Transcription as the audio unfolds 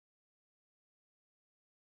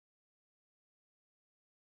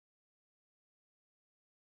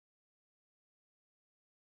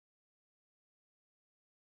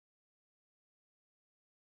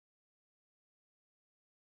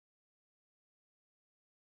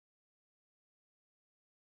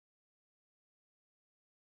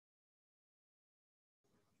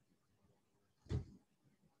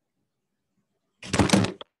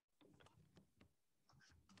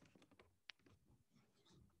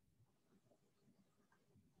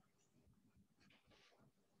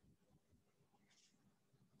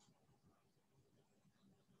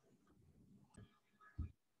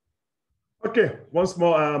Okay, once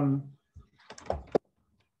more.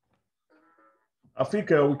 I think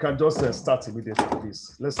we can just start immediately with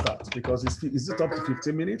this. Let's start because is it up to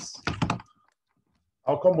 15 minutes?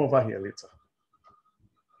 I'll come over here later.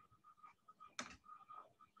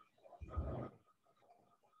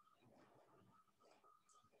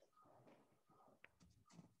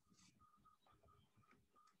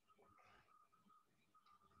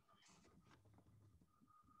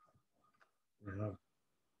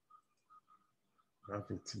 We have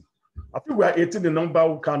 18. I think we are 18 the number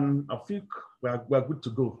who can, I think we are good to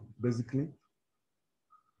go, basically.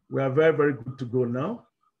 We are very, very good to go now.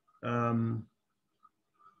 2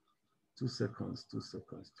 seconds, 2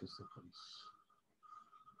 seconds, 2 seconds.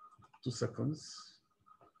 2 seconds.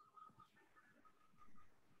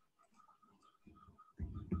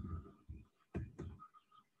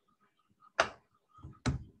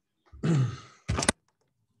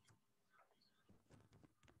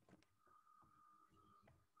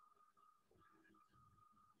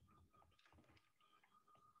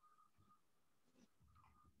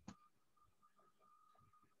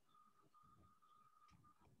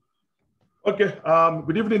 Okay,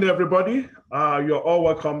 good evening, everybody. You're all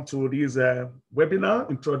welcome to this webinar,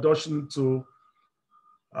 Introduction to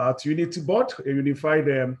Unity Board, a unified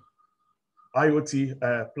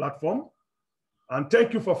IoT platform. And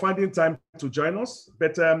thank you for finding time to join us.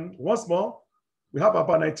 But once more, we have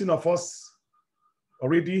about 19 of us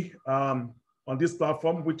already on this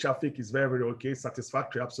platform, which I think is very, very okay,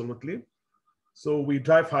 satisfactory, absolutely. So we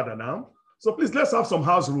drive harder now. So please, let's have some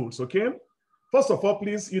house rules, okay? First of all,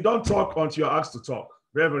 please, you don't talk until you're asked to talk.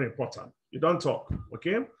 Very, very important. You don't talk,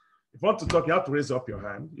 okay? If you want to talk, you have to raise up your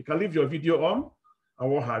hand. You can leave your video on and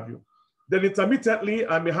what have you. Then intermittently,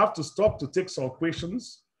 I may have to stop to take some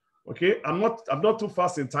questions, okay? I'm not too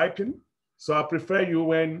fast in typing, so I prefer you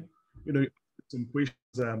when, some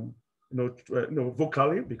questions,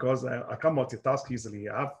 vocally, because I can multitask easily.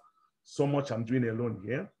 I have so much I'm doing alone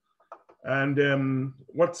here. And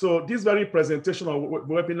so this very presentation or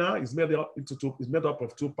webinar is made up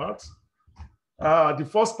of 2 parts. The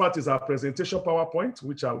first part is our presentation PowerPoint,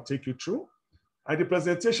 which I'll take you through. And the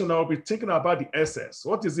presentation, I'll be thinking about the essence.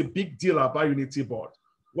 What is the big deal about Unity Board?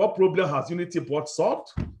 What problem has Unity Board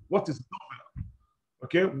solved? What is novel?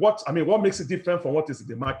 Okay, what makes it different from what is in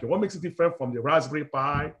the market? What makes it different from the Raspberry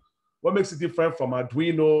Pi? What makes it different from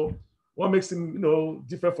Arduino? What makes it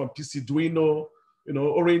different from PCduino?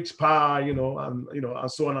 Orange Pi, and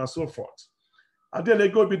so on and so forth. And then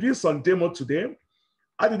we'll be doing some demo today.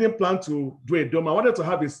 I didn't plan to do a demo. I wanted to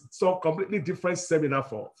have some completely different seminar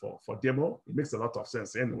for demo. It makes a lot of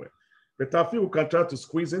sense anyway. But I think we can try to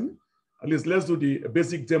squeeze in. At least let's do the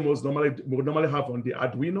basic demos we normally have on the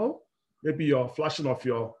Arduino. Maybe your flashing of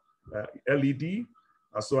your LED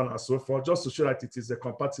and so on and so forth, just to show that it is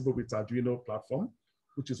compatible with Arduino platform,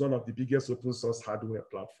 which is one of the biggest open source hardware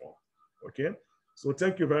platform. Okay. So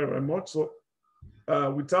thank you very, very much. So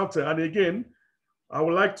and again, I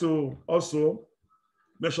would like to also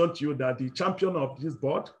mention to you that the champion of this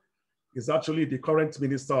board is actually the current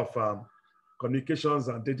Minister of Communications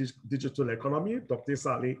and Digital Economy, Dr.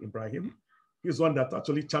 Saleh Ibrahim. He's one that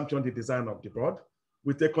actually championed the design of the board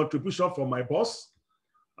with a contribution from my boss,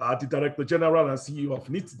 the Director General and CEO of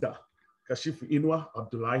NITDA, Kashif Inwa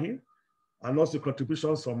Abdullahi, and also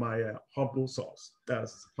contributions from my humble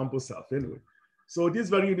self anyway. So this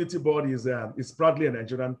very Unity Board is proudly a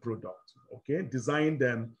Nigerian product, okay? Designed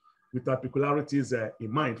with particularities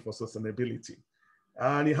in mind for sustainability.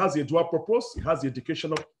 And it has a dual purpose. It has the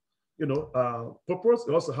educational, purpose.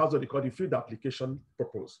 It also has what they call the field application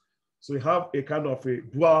purpose. So we have a kind of a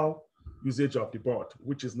dual usage of the board,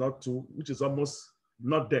 which is almost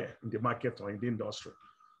not there in the market or in the industry.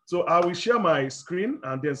 So I will share my screen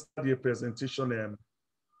and then start the presentation, and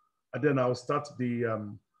then I'll start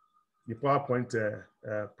the PowerPoint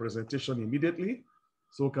presentation immediately,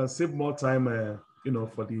 so we can save more time,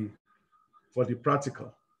 for the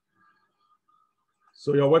practical.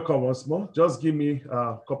 So you're welcome once more. Just give me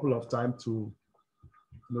a couple of time to,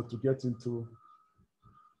 to get into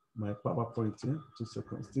my PowerPoint. 2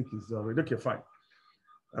 seconds. I think it's already okay. Fine.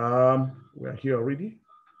 We are here already.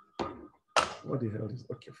 What the hell is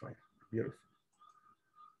okay? Fine. Beautiful.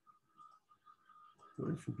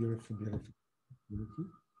 Beautiful. Beautiful. Beautiful. Beautiful.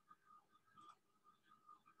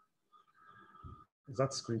 Is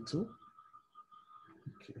that screen too?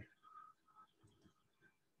 Okay.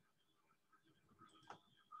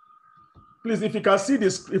 Please, if you can see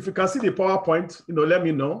this, if you can see the PowerPoint, let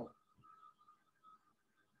me know.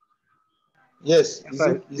 Yes,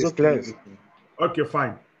 it's okay. Okay,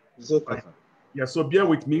 fine. It's okay. Fine. Yeah, so bear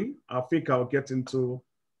with me. I think I'll get into,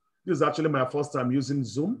 this is actually my first time using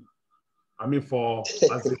Zoom. I mean,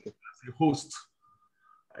 as a host.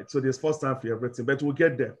 Right? So there's first time for everything, but we'll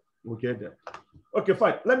get there. We'll get there. Okay,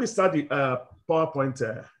 fine. Let me start the PowerPoint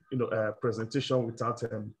presentation without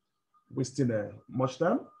wasting much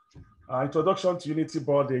time. Introduction to Unity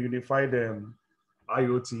Board, the Unified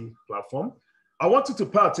IoT Platform. I want you to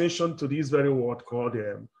pay attention to this very word called,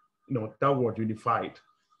 that word unified.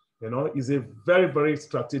 Is a very, very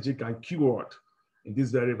strategic and key word in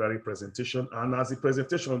this very, very presentation. And as the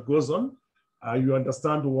presentation goes on, you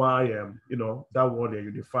understand why, that word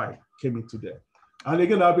unified came into there. And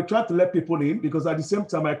again, I'll be trying to let people in because at the same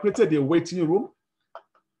time, I created a waiting room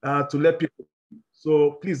to let people in.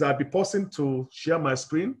 So please, I'll be pausing to share my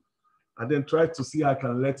screen and then try to see how I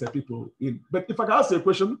can let people in. But if I can ask you a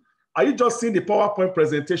question, are you just seeing the PowerPoint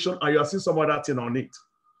presentation or you are seeing some other thing on it?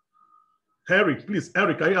 Henry, please,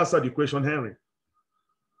 Henry, can you answer the question, Henry?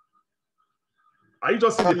 Are you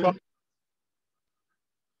just seeing the PowerPoint?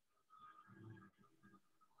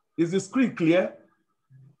 Is the screen clear?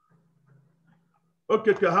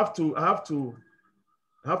 Okay, I have to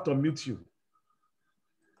unmute you.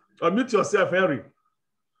 Unmute yourself, Henry.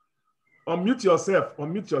 Unmute yourself.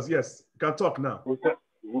 Yes, you can talk now.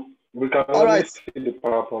 We can only see the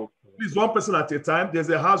PowerPoint. Please, one person at a time. There's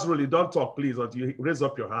a house rule. You don't talk, please, until you raise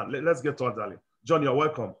up your hand. Let's get on, darling. John, you're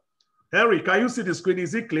welcome. Henry, can you see the screen?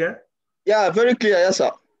 Is it clear? Yeah, very clear. Yes,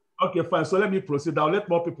 sir. Okay, fine. So let me proceed. I'll let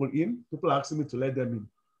more people in. People are asking me to let them in.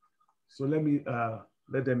 So let me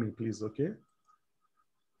let them in, please, okay?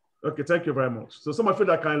 Okay, thank you very much. So some of you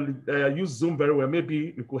that can use Zoom very well,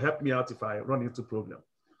 maybe you could help me out if I run into problem.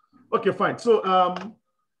 Okay, fine. So 2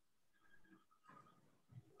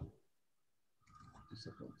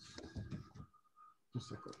 seconds. 2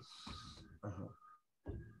 seconds.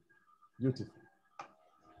 Beautiful.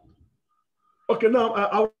 Okay, now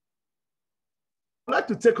I would like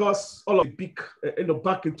to take us all of the big,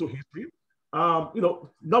 back into history.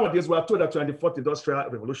 Nowadays we are told that we're in the 4th industrial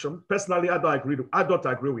revolution. Personally, I don't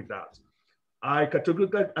agree with that. I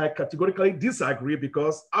categorically disagree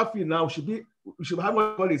because I feel now we should have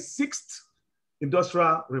what we call a 6th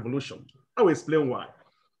industrial revolution. I will explain why.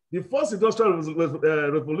 The 1st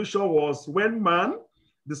industrial revolution was when man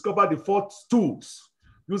discovered the 4 tools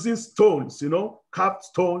using stones, carved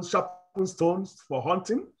stones, sharpened stones for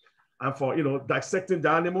hunting and for, dissecting the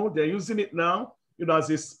animal. They're using it now, as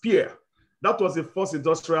a spear. That was the 1st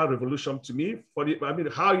industrial revolution to me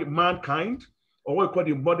how mankind, or what we call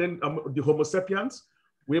the modern, the Homo sapiens,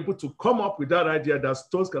 were able to come up with that idea that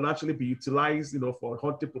stones can actually be utilized, for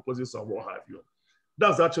hunting purposes or what have you.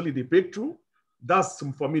 That's actually the breakthrough. That's,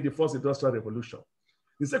 for me, the 1st industrial revolution.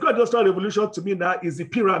 The 2nd industrial revolution to me now is the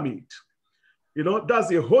pyramid.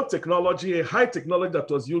 That's a whole technology, a high technology that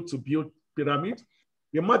was used to build pyramid.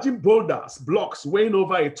 Imagine boulders, blocks weighing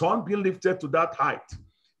over a ton being lifted to that height.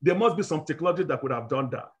 There must be some technology that could have done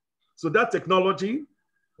that. So that technology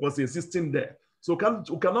was existing there. So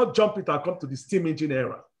we cannot jump it and come to the steam engine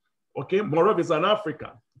era. Okay, moreover, it's an African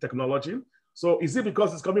technology. So is it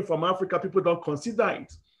because it's coming from Africa, people don't consider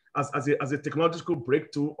it as a technological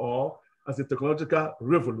breakthrough or as a technological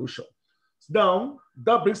revolution? Now,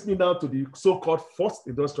 that brings me down to the so-called 1st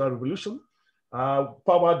industrial revolution,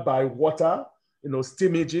 powered by water,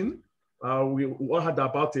 steam engine. We heard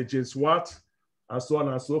about a James Watt, and so on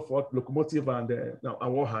and so forth, locomotive and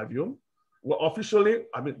what have you. Well, officially,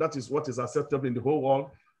 that is what is acceptable in the whole world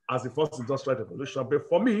as the 1st industrial revolution. But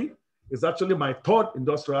for me, it's actually my 3rd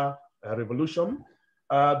industrial revolution.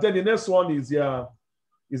 Then the next one is the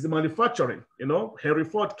manufacturing. Henry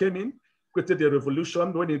Ford came in, created a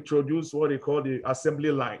revolution when he introduced what he called the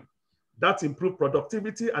assembly line. That improved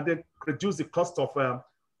productivity and then reduced the cost of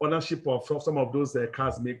ownership of some of those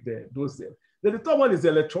cars make those there. Then the 3rd one is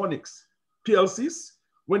electronics. PLCs,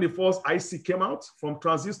 when the first IC came out from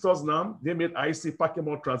transistors now, they made IC packing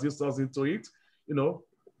more transistors into it,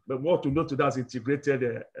 but what we know today as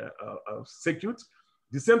integrated circuit.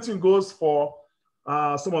 The same thing goes for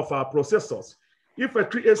some of our processors. If a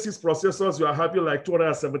 386 processors, you are having like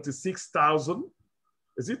 276,000,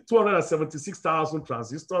 is it 276,000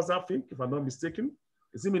 transistors, I think, if I'm not mistaken?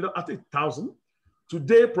 Is it I think 1,000?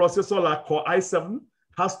 Today, processor like Core i7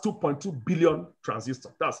 has 2.2 billion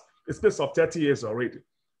transistors. That's a space of 30 years already.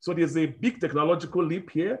 So there's a big technological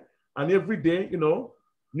leap here. And every day,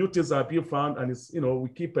 new things are being found and it's, we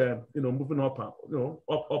keep, moving up,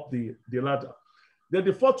 up the ladder. Then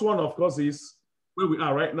the 4th one, of course, is where we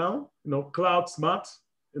are right now, cloud, smart,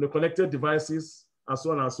 connected devices, and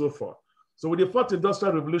so on and so forth. So with the 4th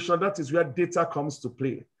industrial revolution, that is where data comes to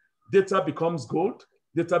play. Data becomes gold,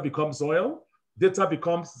 data becomes oil, data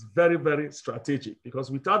becomes very, very strategic because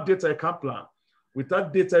without data, you can't plan.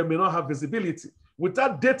 Without data, you may not have visibility.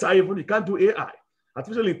 Without data, even you can't do AI.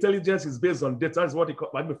 Artificial intelligence is based on data. Is what it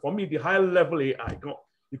call, I mean, for me, the high level AI.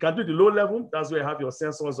 You can do the low level. That's where you have your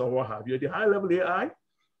sensors or what have you. The high level AI,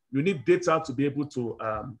 you need data to be able to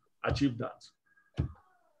achieve that.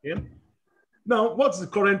 Okay? Now, what's the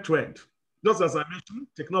current trend? Just as I mentioned,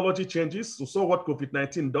 technology changes. So saw what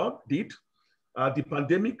COVID-19 did. The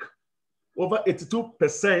pandemic, over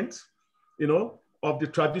 82%, of the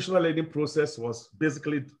traditional learning process was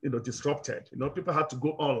basically, disrupted. People had to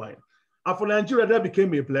go online. And for Nigeria, that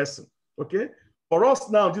became a blessing, okay? For us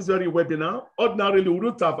now, this very webinar, ordinarily we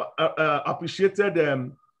wouldn't have appreciated,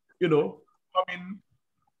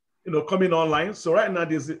 coming online. So right now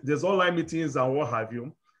there's online meetings and what have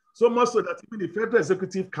you. So much so that even the Federal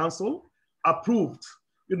Executive Council approved,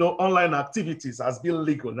 online activities as being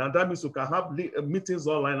legal. And that means you can have meetings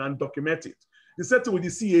online and document it. The same thing with the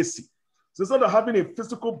CAC. So instead of having a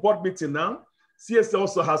physical board meeting now, CAC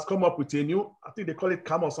also has come up with a new, I think they call it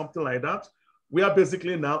CAM or something like that, where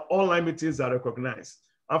basically now online meetings are recognized.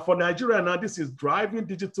 And for Nigeria now, this is driving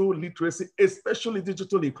digital literacy, especially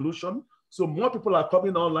digital inclusion. So more people are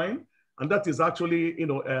coming online, and that is actually,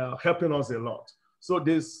 helping us a lot. So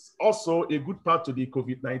there's also a good part to the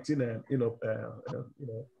COVID-19,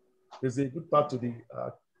 there's a good part to the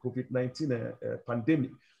COVID-19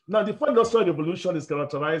 pandemic. Now, the fourth industrial revolution is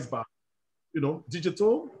characterized by,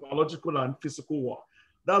 digital, biological, and physical world.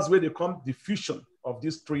 That's where they come the fusion of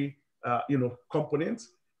these three,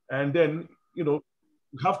 components. And then, we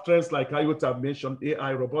have trends like IoT I've mentioned,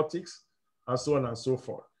 AI, robotics, and so on and so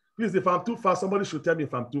forth. Please, if I'm too fast, somebody should tell me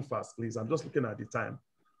if I'm too fast, please. I'm just looking at the time.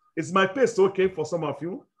 Is my pace okay for some of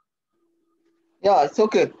you? Yeah, it's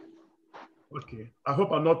okay. Okay, I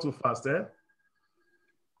hope I'm not too fast, eh?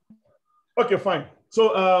 Okay, fine.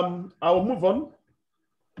 So I'll move on.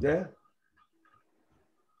 Yeah.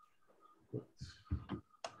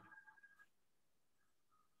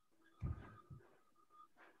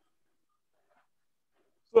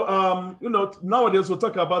 So, nowadays we'll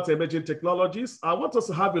talk about emerging technologies. I want us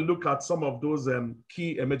to have a look at some of those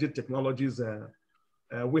key emerging technologies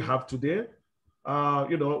we have today.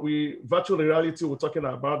 Virtual reality, we're talking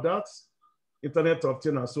about that, Internet of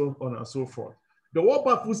Things, and so on and so forth. The what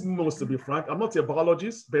baffles me most, to be frank, I'm not a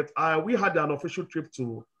biologist, but we had an official trip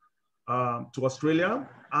to Australia,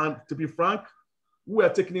 and to be frank, we were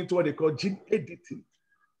taken into what they call gene editing.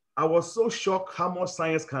 I was so shocked how much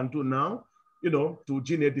science can do now, to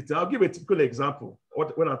gene editing. I'll give a typical example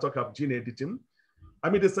when I talk about gene editing. I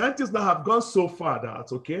mean, the scientists now have gone so far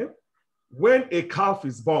that, okay, when a calf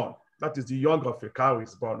is born, that is the young of a cow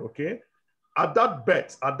is born, okay, at that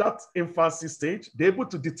birth, at that infancy stage, they're able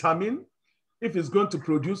to determine if it's going to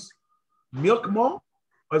produce milk more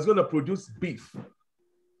or it's going to produce beef.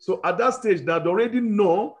 So at that stage, now they already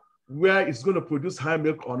know where it's going to produce high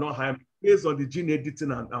milk or not high milk based on the gene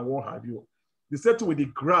editing and what have you. The same thing with the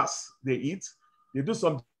grass they eat. They do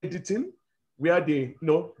some editing where they,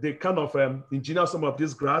 they kind of engineer some of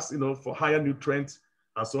this grass, for higher nutrients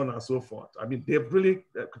and so on and so forth. I mean,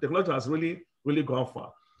 technology has really, really gone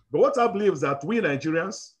far. But what I believe is that we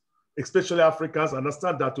Nigerians, especially Africans,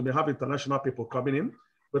 understand that we may have international people coming in,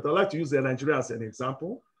 but I'd like to use Nigeria as an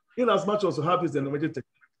example. In as much as we have this emerging technology,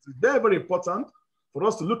 it's very, very important for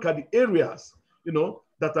us to look at the areas,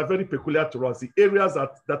 that are very peculiar to us, the areas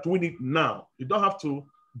that we need now. You don't have to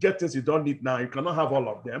get things you don't need now. You cannot have all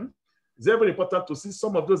of them. It's very, very important to see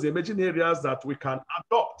some of those emerging areas that we can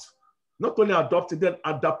adopt. Not only adopt, then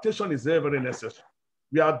adaptation is very, very necessary.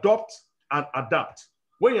 We adopt and adapt.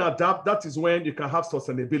 When you adapt, that is when you can have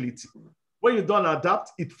sustainability. When you don't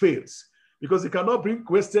adapt, it fails because you cannot bring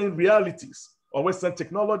Western realities or Western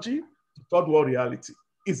technology to third world reality.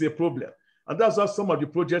 It's a problem. And that's why some of the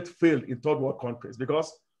projects fail in third world countries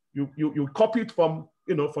because you copy it from,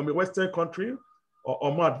 from a Western country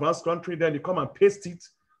or more advanced country, then you come and paste it,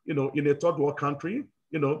 in a third world country,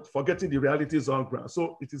 forgetting the realities on ground.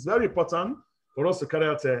 So it is very important for us to carry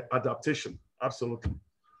out adaptation, absolutely.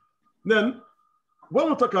 Then when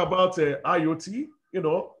we talk about IoT,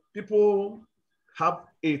 people have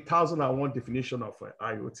 1,001 definition of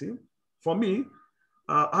IoT. For me,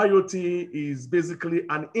 IoT is basically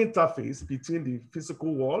an interface between the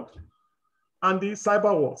physical world and the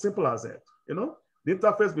cyber world, simple as that. The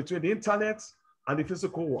interface between the internet and the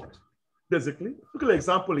physical world. Basically, a typical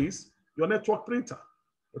example is your network printer,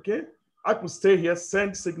 okay? I could stay here,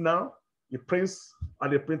 send signal, it prints,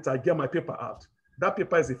 and the printer, I get my paper out. That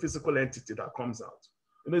paper is a physical entity that comes out.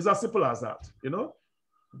 It's as simple as that,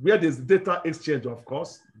 Where there's data exchange, of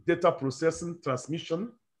course, data processing,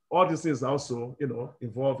 transmission, all these things are also,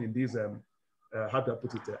 involved in these, how do I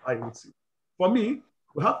put it, IoT. For me,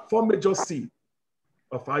 we have 4 major C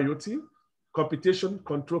of IoT. computation,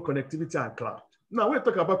 control, connectivity, and cloud. Now, when we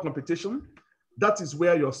talk about computation, that is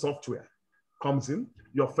where your software comes in,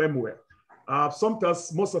 your firmware.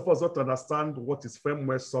 Sometimes most of us don't understand what is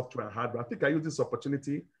firmware, software, and hardware. I think I use this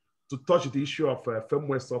opportunity to touch the issue of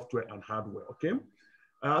firmware, software, and hardware, okay?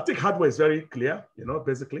 I think hardware is very clear,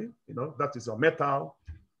 basically, that is your metal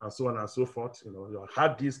and so on and so forth, your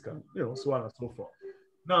hard disk and, so on and so forth.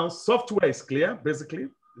 Now, software is clear, basically,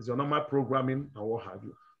 is your normal programming and what have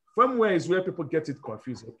you. Firmware is where people get it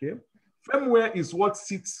confused, okay? Firmware is what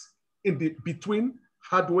sits in between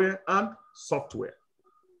hardware and software,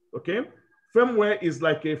 okay? Firmware is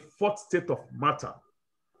like a fourth state of matter.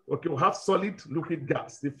 Okay, we have solid, liquid,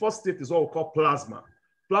 gas. The first state is what we call plasma.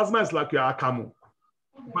 Plasma is like your akamu.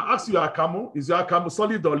 If I ask you your akamu, is your akamu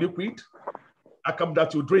solid or liquid? Akamu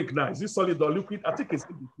that you drink now, is it solid or liquid? I think it's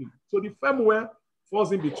in between. So the firmware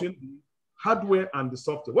falls in between the hardware and the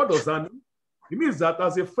software. What does that mean? It means that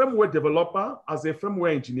as a firmware developer, as a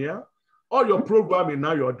firmware engineer, all your programming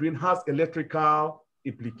now you're doing has electrical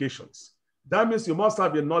implications. That means you must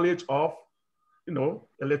have a knowledge of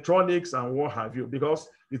electronics and what have you, because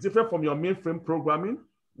it's different from your mainframe programming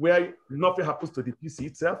where nothing happens to the PC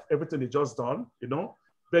itself, everything is just done,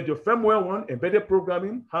 but your firmware one, embedded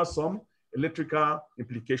programming, has some electrical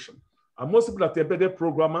implication. And most people that are embedded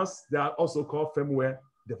programmers, they are also called firmware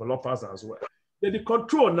developers as well. Then the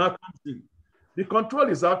control now comes in. The control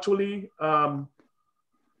is actually, where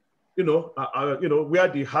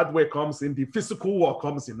the hardware comes in, the physical world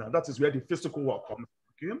comes in, and that is where the physical world comes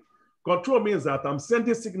in, okay? Control means that I'm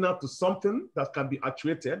sending signal to something that can be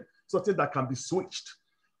actuated, something that can be switched.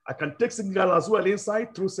 I can take signal as well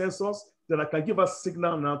inside through sensors, then I can give a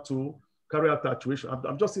signal now to carry out actuation.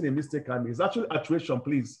 I'm just seeing a mistake I mean. It's actually actuation,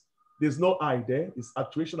 please. There's no I there. It's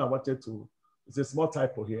actuation I wanted to, it's a small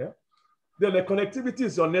typo here. Then the connectivity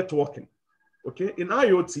is your networking, okay? In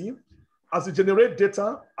IoT, as you generate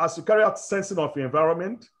data, as you carry out sensing of your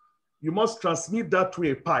environment, you must transmit that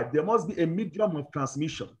through a pipe. There must be a medium of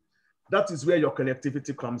transmission. That is where your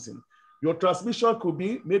connectivity comes in. Your transmission could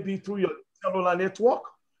be maybe through your cellular network.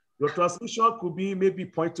 Your transmission could be maybe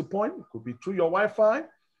point to point. It could be through your Wi-Fi.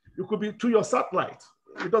 It could be through your satellite.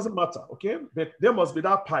 It doesn't matter, okay? But there must be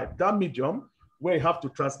that pipe, that medium, where you have to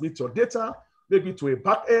transmit your data, maybe to a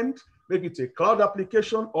back end, maybe to a cloud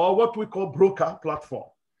application, or what we call broker platform.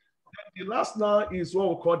 And the last now is what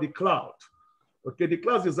we call the cloud. Okay, the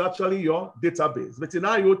cloud is actually your database. But in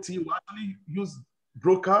IoT, we actually use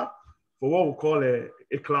broker for what we call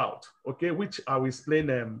a cloud, okay, which I will explain,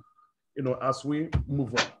 as we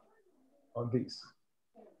move on this.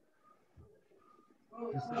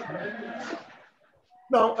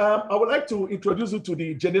 Now, I would like to introduce you to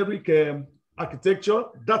the generic architecture.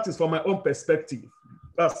 That is from my own perspective.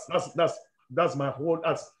 That's my whole.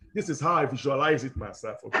 This is how I visualize it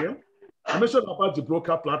myself. Okay, I mentioned about the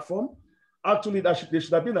broker platform. Actually, there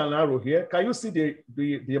should have been an arrow here. Can you see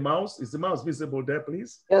the mouse? Is the mouse visible there,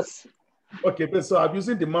 please? Yes. Okay, but so I'm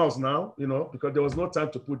using the mouse now, because there was no time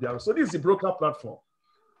to put the arrow. So this is the broker platform.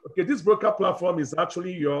 Okay, this broker platform is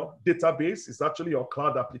actually your database. It's actually your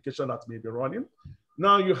cloud application that may be running.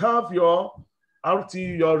 Now you have your RT,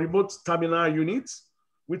 your remote terminal units,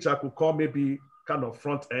 which I could call maybe kind of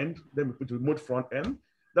front end. Let me put remote front end.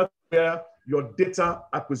 That's where your data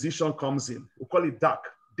acquisition comes in. We call it DAC,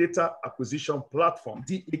 Data Acquisition Platform,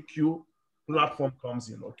 DAQ platform comes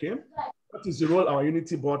in, okay? That is the role our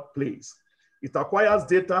Unity board plays. It acquires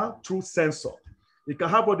data through sensor. It can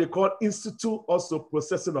have what they call in-situ also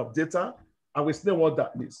processing of data. I will explain what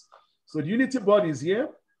that means. So the Unity board is here,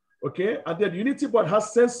 okay? And then the Unity board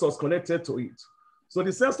has sensors connected to it. So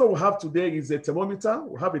the sensor we have today is a thermometer.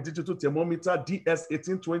 We have a digital thermometer,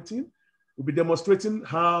 DS1820. We'll be demonstrating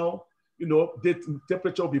how, the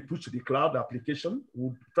temperature will be pushed to the cloud application.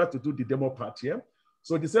 We'll try to do the demo part here.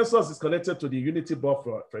 So the sensor is connected to the Unity board,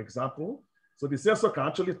 for example. So the sensor can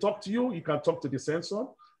actually talk to you. You can talk to the sensor.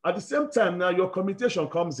 At the same time, now your commutation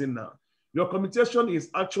comes in now. Your commutation is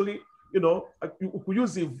actually, we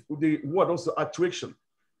use the word also actuation,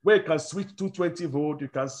 where you can switch 220 volt, you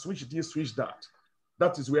can switch this, switch that.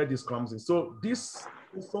 That is where this comes in. So this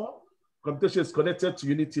sensor computation is connected to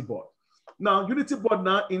Unity board. Now, Unity board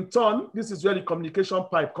now, in turn, this is where the communication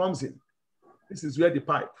pipe comes in. This is where the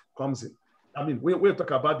pipe comes in. I mean, we'll talk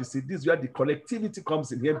about this. This is where the connectivity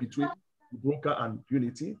comes in here between the broker and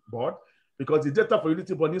Unity board, because the data for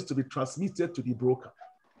Unity board needs to be transmitted to the broker.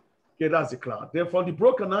 Okay, that's the cloud. Then for the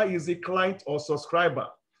broker now is a client or subscriber.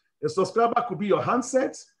 A subscriber could be your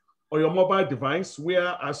handset or your mobile device,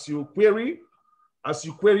 where as you query,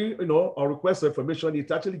 or request information,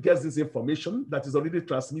 it actually gets this information that is already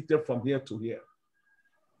transmitted from here to here.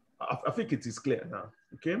 I think it is clear now,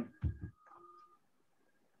 okay?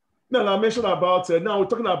 Now, I mentioned about, now we're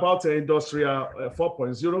talking about Industrial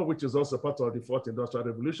 4.0, which is also part of the fourth industrial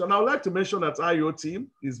revolution. I would like to mention that IoT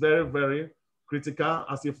is very, very critical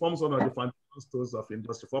as it forms one of the foundation stones of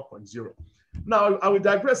Industry 4.0. Now, I will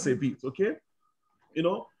digress a bit, okay? You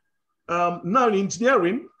know, now in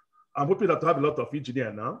engineering, I'm hoping that I have a lot of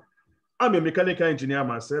engineers now. I'm a mechanical engineer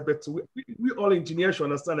myself, but we all engineers should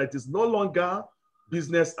understand that it is no longer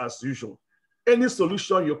business as usual. Any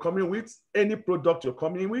solution you're coming with, any product you're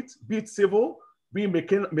coming with, be it civil, be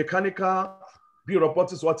it mechanical, be it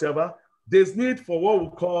robotics, whatever, there's need for what we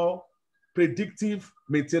call predictive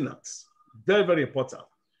maintenance. Very, very important.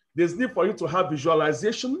 There's need for you to have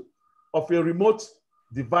visualization of a remote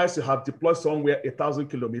device you have deployed somewhere 1,000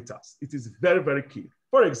 kilometers. It is very, very key.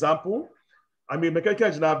 For example, I mean, mechanical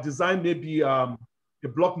engineer have designed maybe a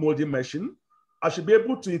block molding machine. I should be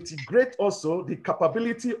able to integrate also the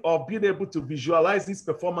capability of being able to visualize this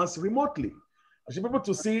performance remotely. I should be able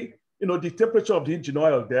to see, you know, the temperature of the engine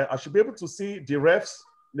oil there. I should be able to see the refs,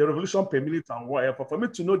 the revolution per minute and whatever, for me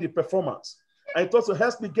to know the performance. And it also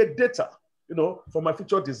helps me get data, you know, for my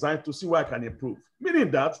future design to see where I can improve. Meaning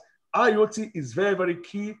that IoT is very, very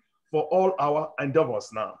key for all our endeavors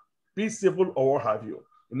now, be civil or what have you.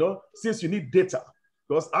 You know, since you need data,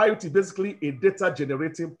 because IoT is basically a data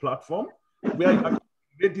generating platform where you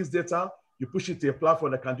get this data, you push it to a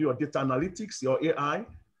platform that can do your data analytics, your AI,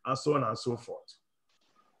 and so on and so forth.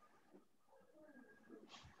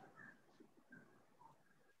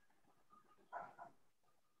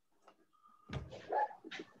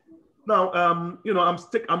 Now, you know,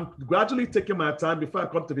 I'm gradually taking my time before I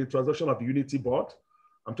come to the transition of the Unity board.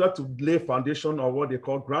 I'm trying to lay foundation of what they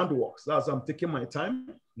call groundworks. That's I'm taking my time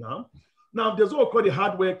now. Now, there's what we call the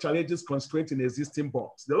hardware challenges, constraints in existing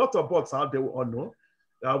boards. There are a lot of boards out there we all know.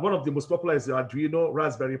 One of the most popular is the Arduino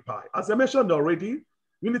Raspberry Pi. As I mentioned already,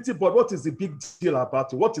 Unity board, what is the big deal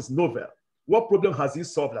about it? What is novel? What problem has it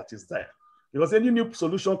solved that is there? Because any new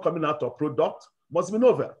solution coming out of product must be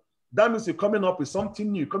novel. That means you're coming up with something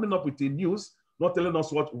new, coming up with the news, not telling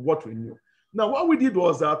us what we knew. Now, what we did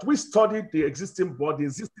was that we studied the existing board, the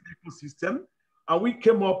existing ecosystem, and we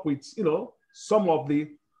came up with, you know, some of the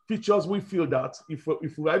features we feel that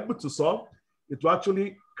if we're able to solve, it will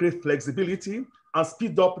actually create flexibility and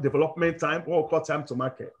speed up development time, what we call time to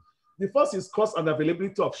market. The first is cost and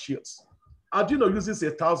availability of shields. Arduino uses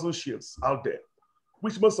 1,000 shields out there,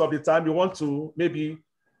 which most of the time you want to maybe,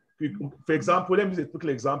 for example, let me use a quick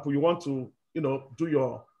example. You want to, you know, do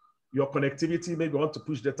your connectivity, maybe you want to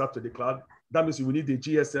push data to the cloud. That means you will need a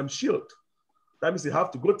GSM shield. That means you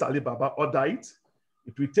have to go to Alibaba, order it.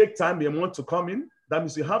 It will take time, they want to come in. That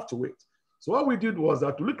means you have to wait. So what we did was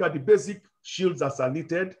that to look at the basic shields that are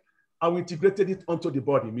needed, and we integrated it onto the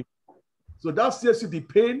body. So that saves you the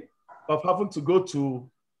pain of having to go to,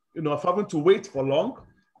 you know, of having to wait for long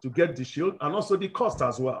to get the shield, and also the cost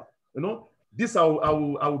as well. You know, this I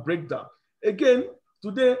will break down. Again,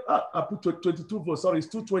 today I put 22 volts. Sorry, it's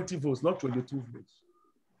 220 volts, not 22 volts.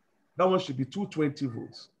 That one should be 220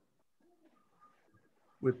 volts.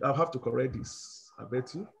 Wait, I'll have to correct this. I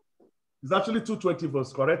bet you. It's actually 220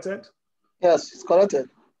 volts, corrected? Yes, it's corrected.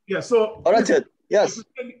 Yeah, so. Corrected, yes.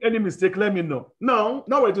 If any mistake, let me know. Now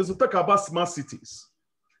it is to talk about smart cities.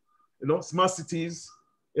 You know, smart cities,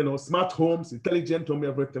 you know, smart homes, intelligent home,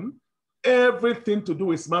 everything. Everything to do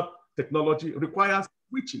with smart technology requires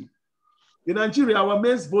switching. In Nigeria, our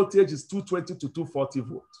mains voltage is 220 to 240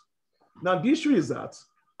 volts. Now, the issue is that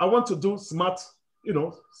I want to do smart, you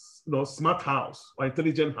know, smart house or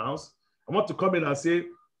intelligent house. I want to come in and say,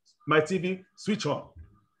 my TV, switch on,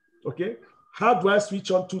 okay? How do I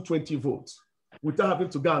switch on 220 volts without having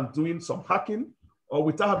to go and doing some hacking or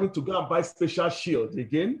without having to go and buy special shield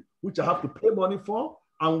again, which I have to pay money for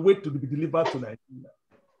and wait to be delivered to Nigeria,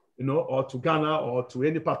 you know, or to Ghana or to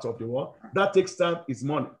any part of the world? That takes time, is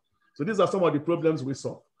money. So these are some of the problems we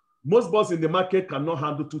solve. Most boards in the market cannot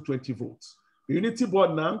handle 220 volts. The Unity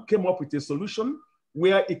board now came up with a solution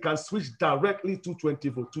where it can switch directly to 220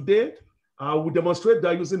 volts. Today, we demonstrate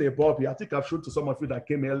that using a bulb here. I think I've shown to some of you that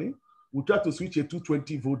came early. We try to switch a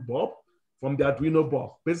 220 volt bulb from the Arduino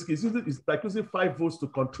board. Basically, it's like using 5 volts to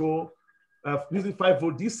control, using 5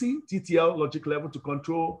 volt DC, TTL logic level to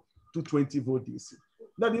control 220 volt DC.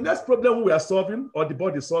 Now, the next problem we are solving, or the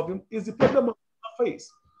board is solving, is the problem of interface.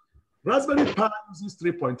 Raspberry Pi uses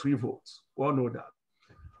 3.3 volts. We all know that.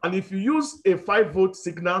 And if you use a 5 volt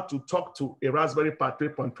signal to talk to a Raspberry Pi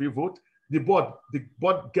 3.3 volt, the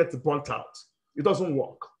board gets burnt out. It doesn't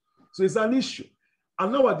work. So it's an issue.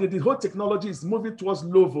 And nowadays, the whole technology is moving towards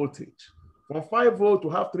low voltage. From 5 volt to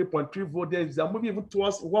have 3.3 volt, they are moving even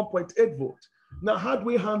towards 1.8 volt. Now, how do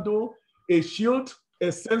we handle a shield,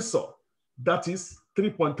 a sensor that is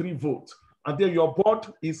 3.3 volt, and then your board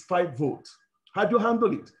is 5 volt. How do you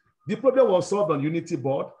handle it? The problem was solved on Unity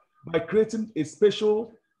board by creating a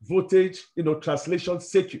special voltage, translation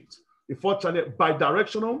circuit, a 4-channel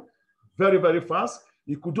bidirectional, very, very fast.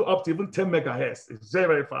 You could do up to even 10 megahertz. It's very,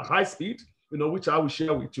 very fast, high speed, which I will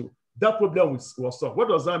share with you. That problem was solved. What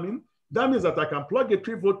does that mean? That means that I can plug a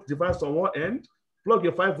 3-volt device on one end, plug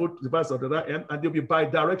a 5-volt device on the other end, and there'll be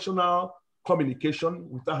bidirectional communication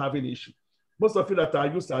without having issue. Most of you that are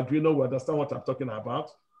used to Arduino will understand what I'm talking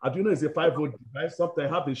about. Arduino is a 5-volt device.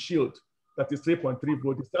 Sometimes have a shield that is 3.3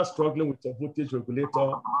 volt. You start struggling with your voltage regulator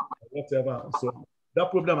or whatever. So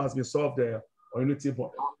that problem has been solved there on Unity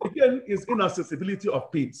board. Again, is inaccessibility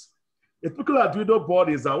of pins. A typical Arduino board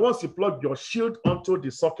is that once you plug your shield onto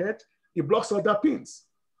the socket, it blocks other pins.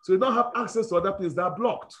 So you don't have access to other pins that are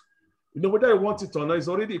blocked. Whether you want it or not,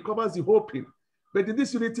 it covers the whole pin. But in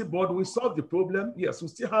this Unity board, we solve the problem. Yes, we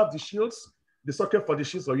still have the shields, the socket for the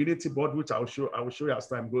shields on Unity board, which I will show you as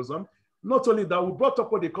time goes on. Not only that, we brought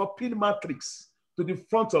up what they call pin matrix to the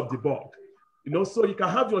front of the board. So you can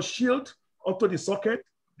have your shield onto the socket,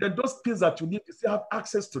 then those pins that you need, you still have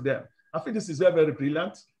access to them. I think this is very, very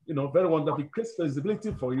brilliant, very wonderful. It creates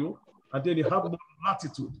flexibility for you, and then you have more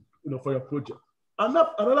latitude, for your project.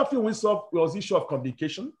 Another thing we solved was the issue of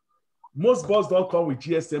communication. Most boards don't come with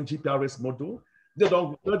GSM, GPRS module. They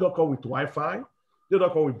don't come with Wi-Fi. They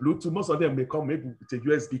don't come with Bluetooth. Most of them may come maybe with a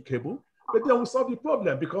USB cable. But then we solve the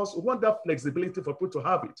problem because we want that flexibility for people to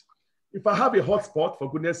have it. If I have a hotspot,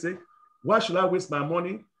 for goodness sake, why should I waste my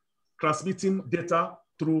money transmitting data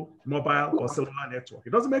through mobile or cellular network?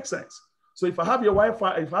 It doesn't make sense. So if I have your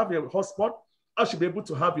Wi-Fi, if I have a hotspot, I should be able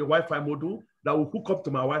to have your Wi-Fi module that will hook up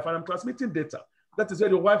to my Wi-Fi and I'm transmitting data. That is where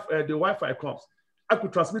the Wi-Fi comes. I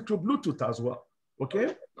could transmit through Bluetooth as well.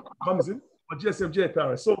 Okay? Comes in or GSM,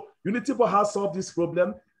 GPRS. So Unity board has solved this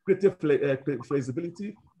problem, created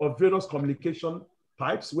flexibility of various communication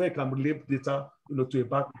types where it can relay data, to a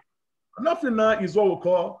backend. Another thing now is what we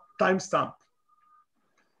call timestamp.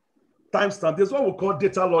 Timestamp. There's what we call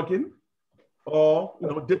data logging, or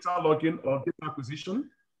data acquisition.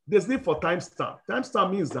 There's need for timestamp.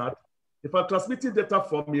 Timestamp means that if I'm transmitting data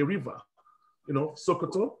from a river,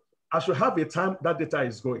 Sokoto, I should have a time that data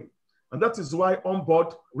is going. And that is why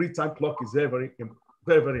onboard real-time clock is very, very,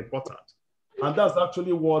 very, very important. And that's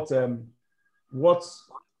actually what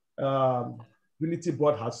Unity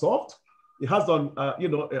board has solved. It has an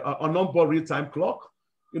onboard real-time clock,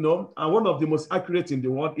 and one of the most accurate in the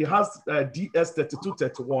world. It has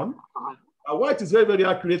DS3231. Why it is very, very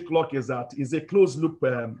accurate clock is that it's a closed loop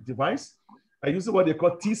device. I use what they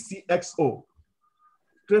call TCXO,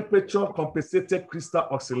 temperature compensated crystal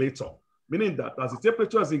oscillator, meaning that as the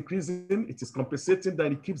temperature is increasing, it is compensating,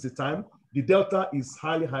 then it keeps the time. The delta is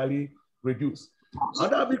highly, highly reduced.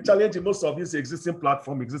 Another big challenge in most of these existing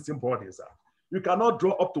boards is that you cannot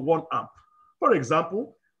draw up to 1 amp. For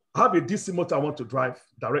example, I have a DC motor I want to drive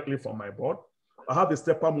directly from my board. I have a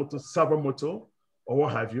stepper motor, servo motor, or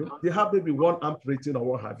what have you. They have maybe 1 amp rating or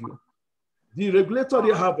what have you. The regulator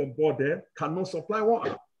they have on board there cannot supply 1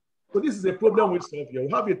 amp. So this is a problem we solve here.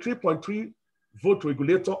 We have a 3.3 volt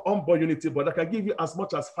regulator on board Unity board that can give you as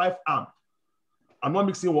much as 5 amp. I'm not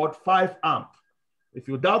mixing what? 5 amp. If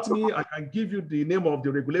you doubt me, I can give you the name of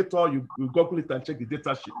the regulator. You Google it and check the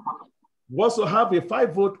data sheet. We also have a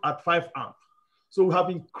 5 volt at 5 amp. So we have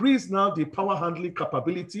increased now the power handling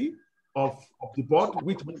capability of the board,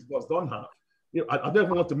 which most boards don't have. I don't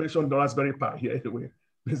even want to mention the Raspberry Pi here anyway,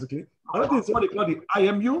 basically. Another thing is what they call the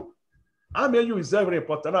IMU. IMU is very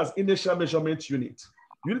important as initial measurement unit.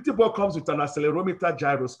 Unity board comes with an accelerometer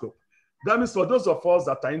gyroscope. That means for those of us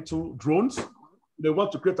that are into drones, they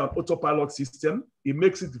want to create an autopilot system. It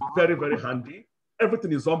makes it very, very handy.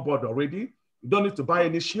 Everything is on board already. You don't need to buy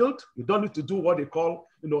any shield. You don't need to do what they call,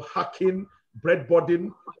 hacking,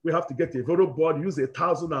 breadboarding. We have to get a Vero board, use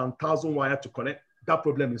 1,000 wire to connect. That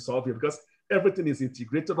problem is solved because everything is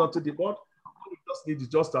integrated onto the board. You just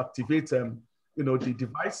need to activate, the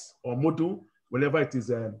device or module whenever it is.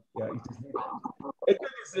 It is needed. Again,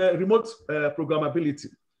 is remote programmability.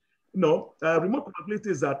 Remote programmability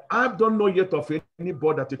is that I don't know yet of any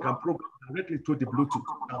board that you can program directly through the Bluetooth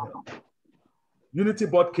channel. Unity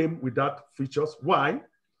board came with that features. Why?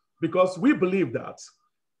 Because we believe that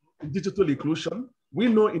in digital inclusion, we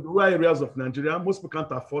know in rural areas of Nigeria, most people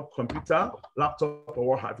can't afford computer, laptop, or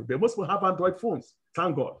what have you, but most people have Android phones,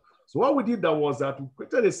 thank God. So what we did was that we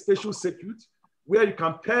created a special circuit where you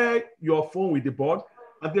can pair your phone with the board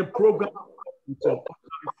and then program with your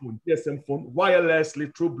phone, GSM phone,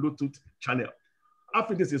 wirelessly through Bluetooth channel. I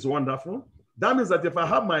think this is wonderful. That means that if I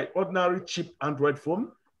have my ordinary cheap Android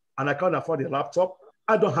phone and I can't afford a laptop,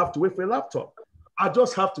 I don't have to wait for a laptop. I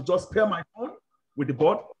just have to just pair my phone with the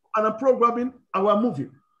board, and I'm programming, and we're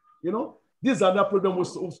moving. You know, these are the program we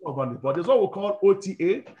solve on the board. There's what we call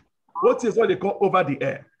OTA. OTA is what they call over the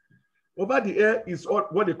air. Over the air is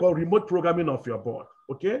what they call remote programming of your board.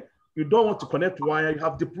 Okay, you don't want to connect wire. You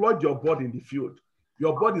have deployed your board in the field.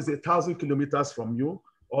 Your board is 1,000 kilometers from you,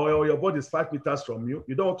 or your board is 5 meters from you.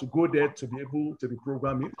 You don't want to go there to be able to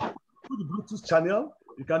reprogram it. Through the Bluetooth channel,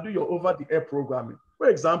 you can do your over-the-air programming. For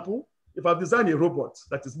example, if I've designed a robot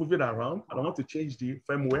that is moving around and I want to change the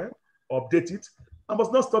firmware or update it, I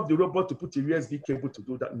must not stop the robot to put a USB cable to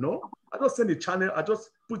do that. No, I just send the channel. I just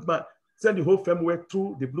send the whole firmware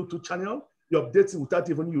through the Bluetooth channel. You update it without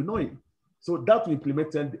even you knowing. So that will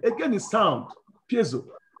implement. And again, it's sound, piezo.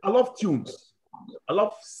 I love tunes. I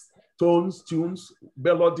love tones, tunes,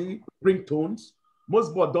 melody, ringtones.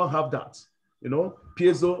 Most boards don't have that. You know,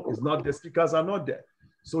 piezo is not there. Speakers are not there.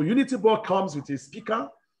 So Unity board comes with a speaker.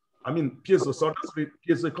 I mean, piezo. So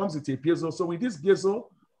piezo comes with a piezo. So with this piezo,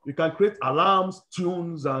 you can create alarms,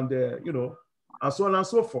 tunes, and you know, and so on and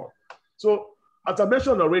so forth. So as I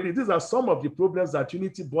mentioned already, these are some of the problems that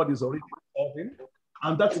Unity board is already solving,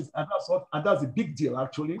 and that's a big deal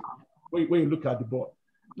actually when you look at the board.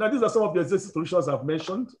 Now, these are some of the existing solutions I've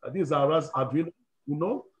mentioned. These are Arduino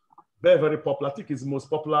Uno, very, very popular. I think it's the most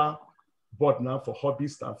popular board now for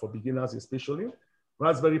hobbyists and for beginners especially.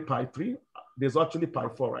 Raspberry Pi 3. There's actually Pi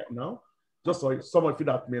 4 right now. Just so some of you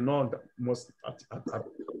that may know,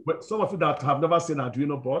 but some of you that have never seen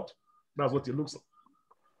Arduino board, that's what it looks like.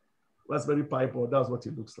 Raspberry Pi board, that's what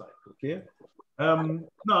it looks like, okay?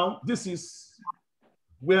 Now, this is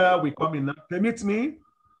where we come in now. Permit me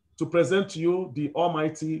to present to you the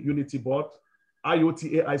almighty Unity Board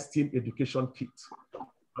IoT AI STEAM Education Kit.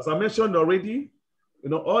 As I mentioned already, you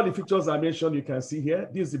know, all the features I mentioned, you can see here.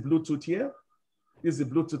 This is the Bluetooth here. This is the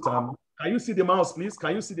Bluetooth. Can you see the mouse, please?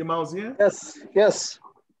 Can you see the mouse here? Yes, yes.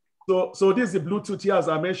 So this is the Bluetooth here, as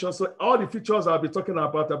I mentioned. So all the features I'll be talking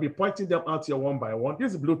about, I'll be pointing them out here one by one.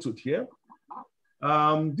 This is Bluetooth here.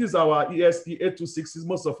 These are our ESP8266.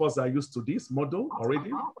 Most of us are used to this model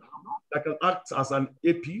already. That can act as an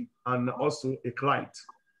AP and also a client.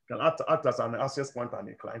 Can act as an access point and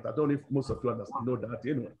a client. I don't know if most of you know that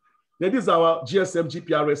anyway. Then this is our GSM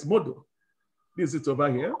GPRS model. This is it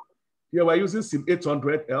over here. Here we're using SIM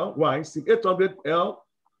 800L. Why? SIM 800L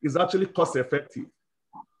is actually cost effective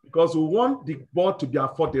because we want the board to be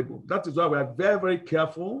affordable. That is why we are very, very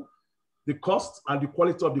careful the cost and the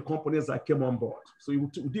quality of the components that came on board. So we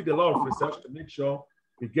did a lot of research to make sure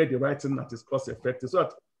we get the right thing that is cost effective so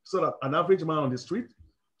that an average man on the street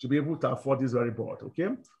should be able to afford this very board, okay?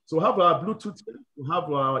 So we have our Bluetooth here, we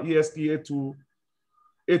have our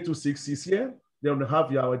ESP8266 here, then we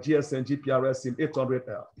have our GSM GPRS SIM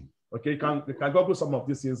 800L. Okay, you can Google some of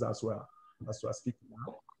these things as well as we're speaking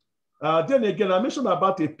now. Then again, I mentioned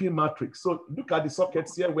about a pin matrix. So look at the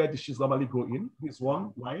sockets here where the shields normally go in. This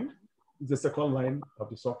one line is the second line of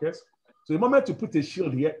the sockets. So the moment you put a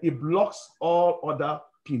shield here, it blocks all other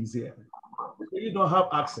pins here. So you don't have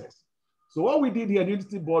access. So what we did here in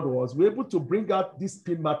Unity board was we're able to bring out this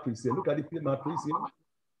pin matrix here. Look at the pin matrix here.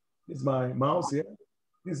 This is my mouse here.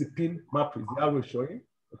 This is the pin matrix, the arrow showing,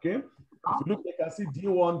 okay? If you look, you can see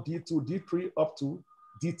D1, D2, D3, up to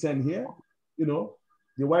D10 here. You know,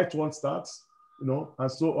 the white one starts, you know,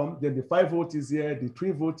 and so on. Then the 5 volt is here, the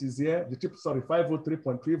 3 volt is here, the 5 volt,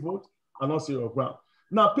 3.3 volt, and also your ground.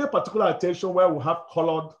 Now, pay particular attention where we have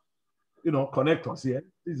colored, you know, connectors here.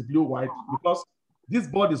 This is blue, white, because this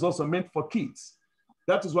board is also meant for kids.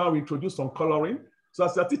 That is why we introduced some coloring. So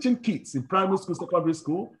as you're teaching kids in primary school, secondary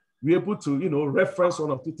school, we're able to, you know, reference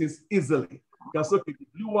one or two things easily. You can see the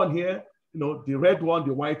blue one here, you know, the red one,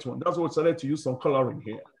 the white one. That's what we started to use some coloring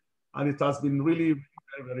here. And it has been really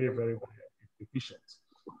very, very, very efficient.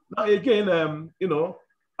 Now, again, you know,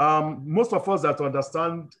 most of us that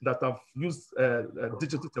understand that have used a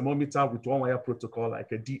digital thermometer with one wire protocol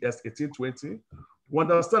like a DS1820, we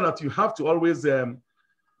understand that you have to always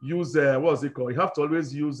use, what's it called? You have to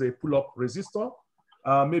always use a pull-up resistor,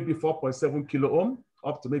 maybe 4.7 kilo ohm,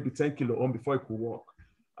 up to maybe 10 kilo ohm before it could work.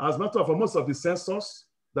 As a matter of fact, most of the sensors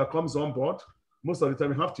that comes on board, most of the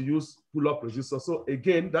time you have to use pull-up resistor. So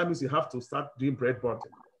again, that means you have to start doing breadboarding.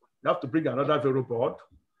 You have to bring another Vero board,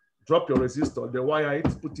 drop your resistor, the wire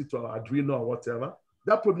it, put it to an Arduino or whatever.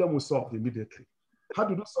 That problem will solve immediately. How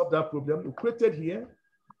do you solve that problem? We created here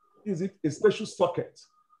is it a special socket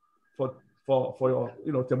for your,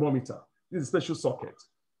 you know, thermometer. This is a special socket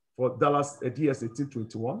for Dallas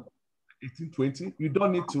DS1821, 1820. You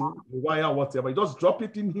don't need to wire whatever. You just drop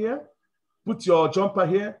it in here, put your jumper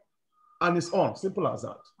here, and it's on. Simple as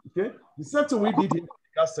that. Okay. The same thing we did here with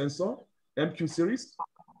the gas sensor, MQ series,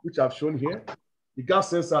 which I've shown here. The gas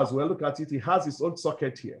sensor as well, look at it, it has its own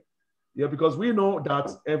socket here. Yeah, because we know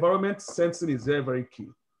that environment sensing is very, very key.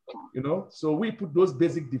 So we put those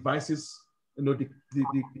basic devices, the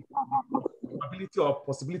ability or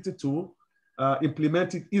possibility to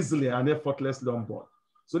implement it easily and effortlessly on board.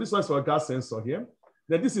 So this one's for a gas sensor here.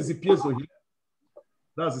 Then this is the piezo here.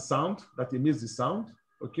 That's the sound that emits the sound,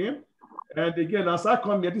 okay? And again, as I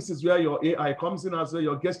come here, this is where your AI comes in as well,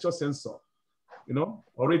 your gesture sensor,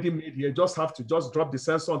 already made here. You just have to just drop the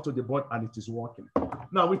sensor onto the board and it is working.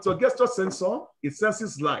 Now with your gesture sensor, it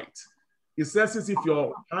senses light. It senses if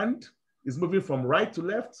your hand is moving from right to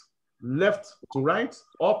left, left to right,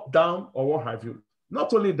 up, down, or what have you.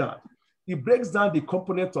 Not only that, it breaks down the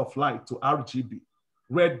component of light to RGB,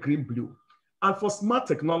 red, green, blue. And for smart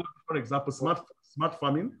technology, for example, smart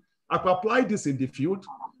farming, I can apply this in the field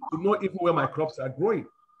to know even where my crops are growing.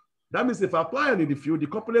 That means if I apply it in the field, the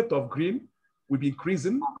component of green will be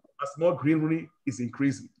increasing as more greenery is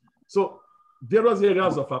increasing. So various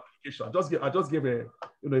areas of application. I just gave a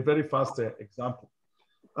very fast example.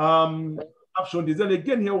 I've shown this. And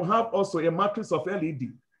again, here we have also a matrix of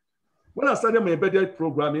LED. When I started my embedded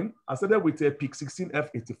programming, I started with a PIC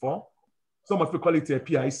 16F84. Some of you call it a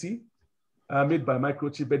PIC, made by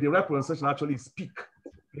Microchip, but the right pronunciation actually is PIC.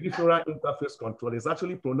 Peripheral Interface Control is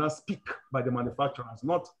actually pronounced PIC by the manufacturers,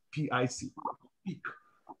 not PIC, PIC.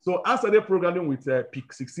 So I started programming with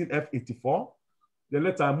PIC 16F84. Then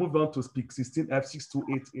later I moved on to PIC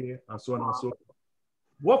 16F628A and so on and so forth.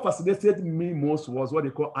 What fascinated me most was what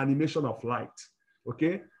they call animation of light,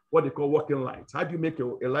 okay? What they call working light. How do you make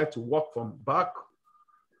a light to walk from back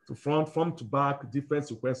to front to back, different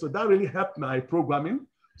sequence? So that really helped my programming.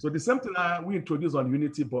 So the same thing we introduced on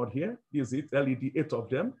Unity board here, is it, LED, 8 of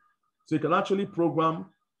them. So you can actually program,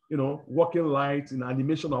 working light,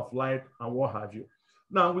 animation of light, and what have you.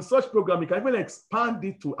 Now with such programming, you can even expand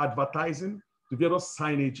it to advertising, to various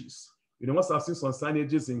signages. Once I've seen some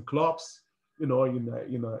signages in clubs, in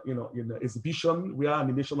exhibition where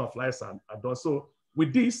animation of lights are done. So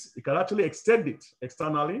with this, you can actually extend it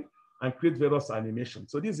externally and create various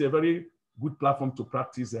animations. So this is a very good platform to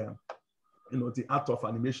practice, the art of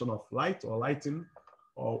animation of light or lighting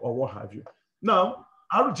or what have you. Now,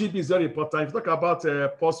 RGB is very important. If you talk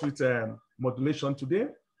about pulse width modulation today,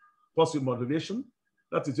 pulse width modulation,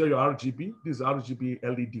 that is where your RGB, this RGB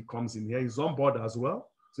LED comes in here. It's on board as well.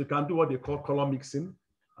 So you can do what they call color mixing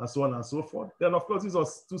and so on and so forth. Then of course, these are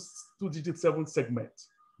two-digit 7-segment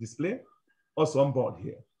display, also on board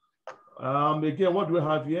here. Again, what do we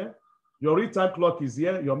have here? Your real-time clock is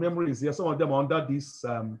here, your memory is here. Some of them are under these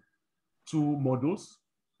 2 modules.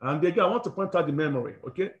 And again, I want to point out the memory,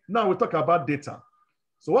 okay? Now we talk about data.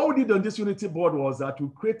 So what we did on this Unity board was that we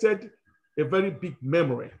created a very big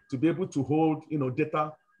memory to be able to hold,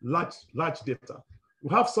 data, large data. We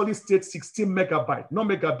have solid state 16 megabyte, not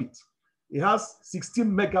megabit. It has 16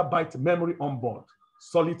 megabyte memory on board,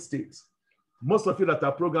 solid state. Most of you that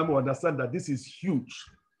are programming understand that this is huge.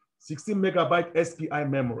 16 megabyte SPI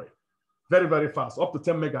memory, very, very fast, up to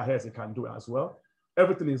 10 megahertz it can do as well.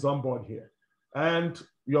 Everything is on board here. And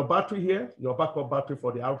your battery here, your backup battery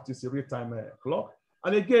for the RTC real-time clock.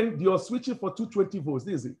 And again, you're switching for 220 volts,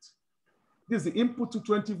 this is it. This is the input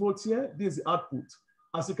 220 volts here, this is the output.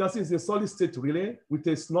 As you can see, it's a solid state relay with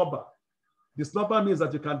a snubber. The snubber means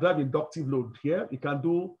that you can drive inductive load here. You can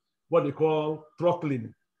do what they call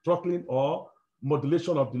throttling or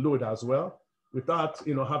modulation of the load as well, without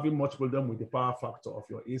having much problem with the power factor of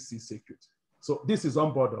your AC circuit. So this is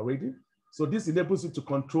on board already. So this enables you to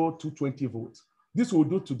control 220 volts. This we'll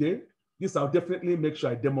do today. This I'll definitely make sure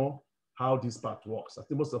I demo how this part works. I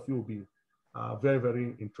think most of you will be very,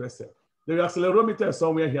 very interested. The accelerometer is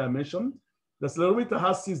somewhere here I mentioned. The accelerometer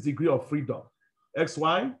has 6 degrees of freedom.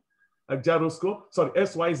 XY, gyroscope, sorry,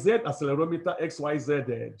 SYZ accelerometer,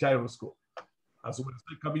 XYZ gyroscope as well.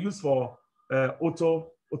 So it can be used for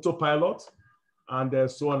autopilot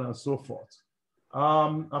and so on and so forth.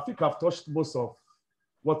 I think I've touched most of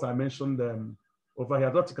what I mentioned over here.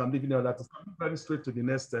 I don't think I'm leaving that. It's very straight to the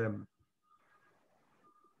next.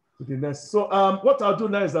 So what I'll do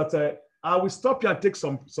now is that I will stop here and take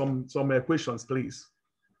some questions, please.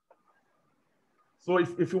 So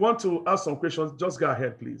if you want to ask some questions, just go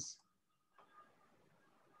ahead, please.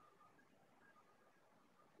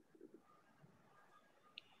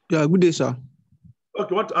 Yeah, good day, sir.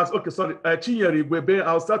 Okay, want to ask? Okay, sorry, Chinyere Igwebe.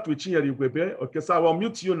 I'll start with Chinyere Igwebe. Okay, so I will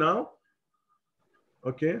mute you now.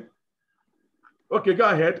 Okay. Okay, go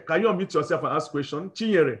ahead. Can you unmute yourself and ask question?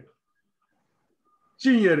 Chinyere.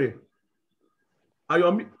 Chinyere. Are you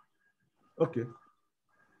on? Okay.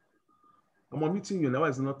 I'm unmuting you now.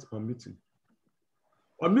 It's not unmuting.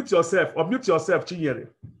 Unmute yourself. Unmute yourself, Chinyere.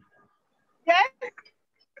 Yes.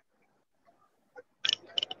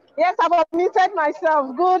 Yes, I've unmuted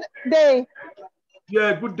myself. Good day.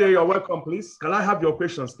 Yeah, good day. You're welcome, please. Can I have your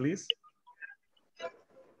questions, please?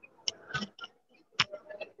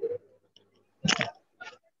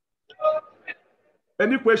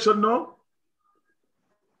 Any question, no?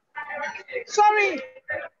 Sorry.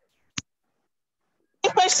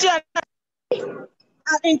 Question.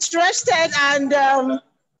 I'm interested and I'm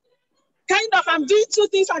doing two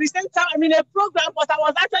things at the same time. I'm in a program, but I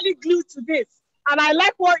was actually glued to this. And I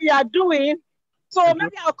like what you are doing. So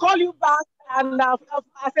maybe I'll call you back and as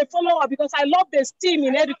a follow-up, because I love the STEAM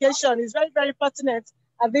in education. It's very, very pertinent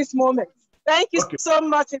at this moment. Thank you so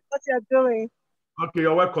much for what you're doing. Okay,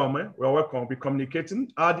 you're welcome. We're welcome. We'll be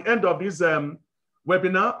communicating. At the end of this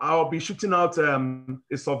webinar, I'll be shooting out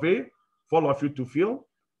a survey for all of you to fill.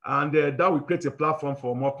 And that will create a platform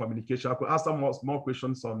for more communication. I could ask some more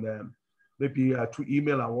questions on maybe through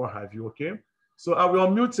email and what have you, okay? So I will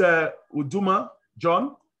unmute Uduma,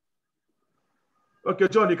 John. Okay,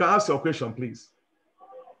 John, you can ask your question, please.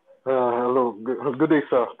 Hello, good day,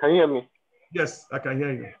 sir. Can you hear me? Yes, I can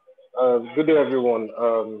hear you. Good day, everyone.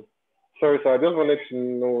 Sorry, sir, I just wanted to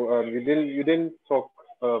know, you didn't talk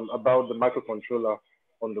about the microcontroller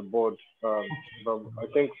on the board. But I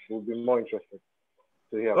think we'll be more interested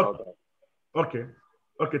to hear about that.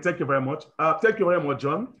 Okay, thank you very much. Thank you very much,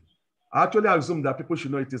 John. Actually, I assume that people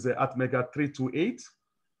should know it is a Atmega 328.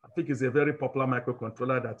 I think it's a very popular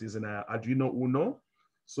microcontroller that is in Arduino Uno.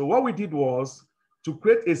 So what we did was to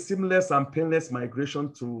create a seamless and painless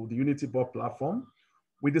migration to the Unity Board platform.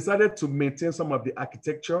 We decided to maintain some of the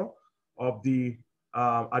architecture of the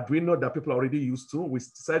Arduino that people are already used to. We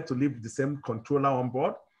decided to leave the same controller on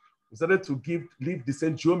board. We decided to leave the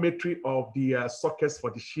same geometry of the sockets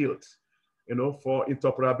for the shield, for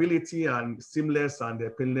interoperability and seamless and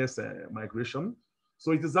painless migration.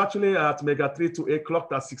 So it is actually at Mega 328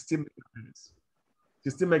 clocked at 16 megahertz.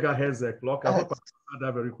 16 megahertz clock. I hope I've answered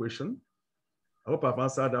that very question.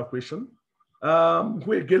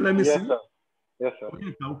 Wait, again, let me see. Sir. Yes, sir.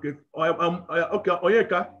 Okay. Okay,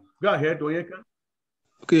 Oyeka, go ahead, Oyeka.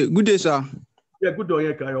 Okay, good day, sir. Yeah, good day,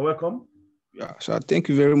 Oyeka. You're welcome. Yeah, sir. Thank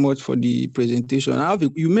you very much for the presentation.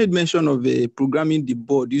 You made mention of programming the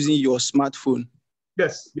board using your smartphone.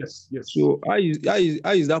 Yes. So how is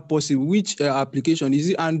that possible? Which application? Is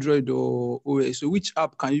it Android or OS? So which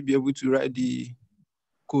app can you be able to write the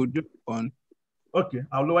code on? Okay,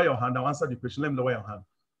 I'll lower your hand. I'll answer the question. Let me lower your hand.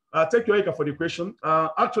 Thank you, Eka, for the question.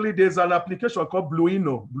 Actually, there's an application called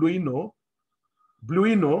Blueino.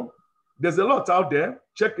 There's a lot out there.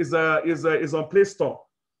 Check is on Play Store.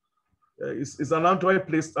 It's an Android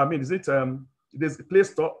Play Store. I mean, there's a Play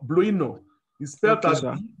Store, Blueino. It's spelled as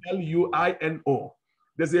Bluino.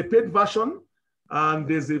 There's a paid version and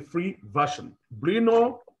there's a free version.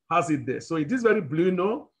 Blueino has it there. So it is very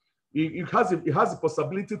Blueino. It has the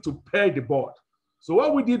possibility to pair the board. So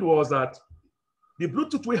what we did was that the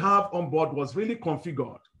Bluetooth we have on board was really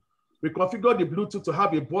configured. We configured the Bluetooth to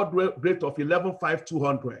have a baud rate of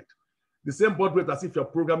 11.5200, the same baud rate as if you're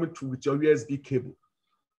programming through with your USB cable.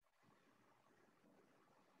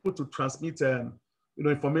 To transmit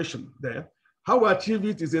information there. How we achieve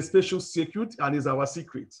it is a special circuit and is our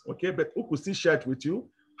secret, okay? But we could still share it with you,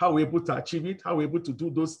 how we're able to achieve it, how we're able to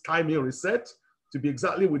do those timing resets to be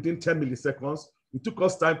exactly within 10 milliseconds. It took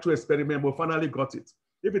us time to experiment, but finally got it.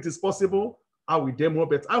 If it is possible, I will demo,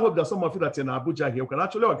 but I hope that some of you that are in Abuja here can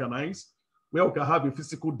actually organize where we can have a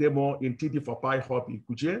physical demo in TD4Pi Hub in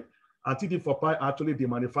Kuje, and TD4Pi are actually the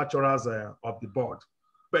manufacturers of the board.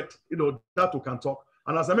 But that we can talk.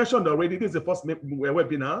 And as I mentioned already, this is the first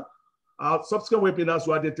webinar. Our subsequent webinars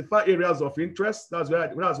will identify areas of interest. That's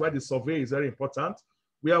why the survey is very important,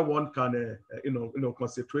 where one can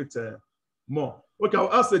concentrate more. Okay,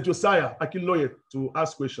 I'll ask Josiah Akinloye to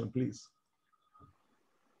ask question, please.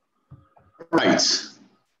 Right.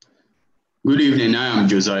 Good evening. I am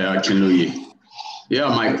Josiah Akinloye. Yeah,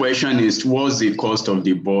 my question is, what's the cost of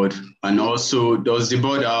the board? And also, does the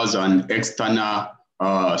board has an external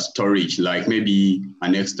storage, like maybe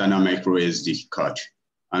an external micro SD card?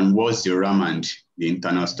 And what's the RAM and the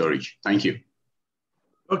internal storage? Thank you.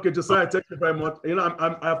 Okay, Josiah, thank you very much.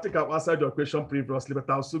 I think I've answered your question previously, but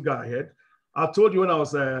I'll still go ahead. I told you when I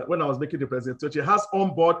was making the presentation, it has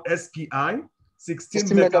onboard SPI 16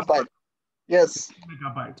 megabyte. Yes. 16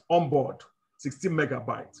 megabyte on board, 16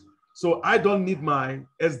 megabytes. So I don't need my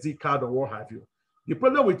SD card or what have you. The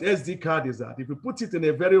problem with SD card is that if you put it in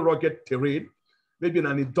a very rugged terrain, maybe in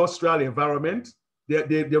an industrial environment,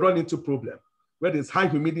 they run into problem. Where there's high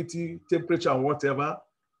humidity, temperature, and whatever,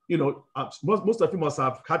 most of you must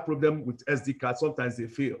have had problem with SD cards. Sometimes they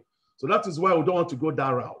fail. So that is why we don't want to go that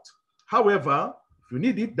route. However, if you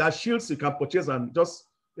need it, there are shields you can purchase and just,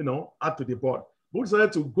 add to the board. We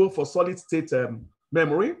decided to go for solid state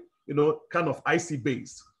memory, kind of IC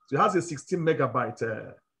based. So it has a 16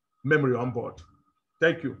 megabyte memory on board.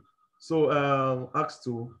 Thank you. So ask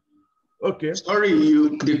to, okay. Sorry,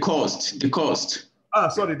 the cost.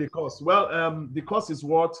 Sorry, the cost. Well, the cost is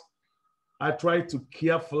what I try to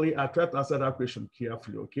answer that question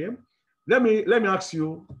carefully, okay? Let me ask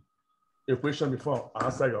you a question before I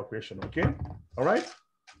answer your question, okay? All right?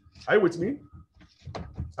 Are you with me?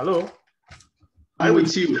 Hello? I'm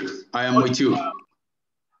with you. I am with you.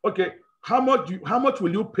 Okay. How much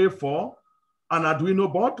will you pay for an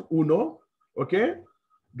Arduino board, Uno, okay?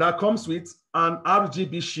 That comes with an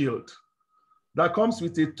RGB shield, that comes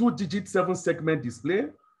with a 2-digit 7-segment display,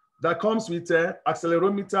 that comes with an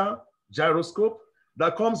accelerometer, gyroscope,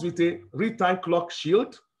 that comes with a real-time clock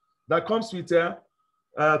shield, that comes with a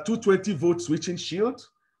 220-volt switching shield,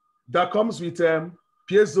 that comes with a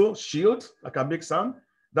piezo shield, that can make sound,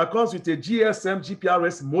 that comes with a GSM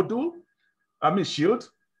GPRS module, shield,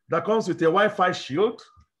 that comes with a Wi-Fi shield,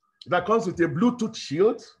 that comes with a Bluetooth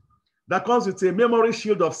shield, that comes with a memory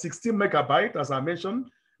shield of 16 megabyte, as I mentioned,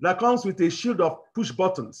 that comes with a shield of push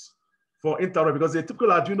buttons for interrupt, because a typical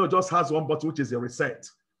Arduino just has one button, which is a reset.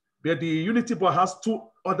 But the Unity board has 2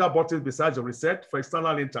 other buttons besides the reset for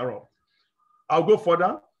external interrupt. I'll go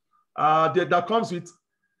further. That comes with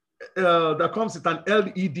an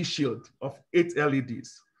LED shield of 8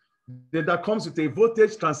 LEDs. Then that comes with a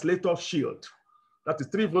voltage translator shield. That is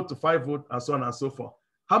 3 volt to 5 volt, and so on and so forth.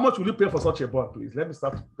 How much will you pay for such a board, please? Let me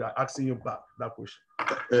start asking you back that question.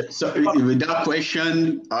 So with that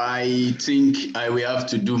question, I think I will have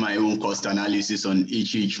to do my own cost analysis on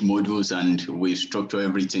each modules, and we structure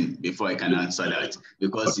everything before I can answer that,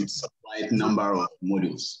 because it's quite a number of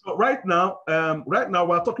modules. So right now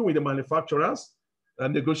we're talking with the manufacturers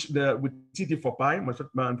and negotiate with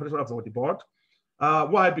TD4Pi, manufacturers of the board.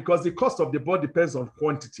 Why? Because the cost of the board depends on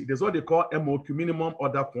quantity. There's what they call MOQ, minimum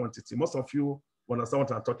order quantity. Most of you understand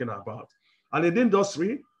what I'm talking about. And in the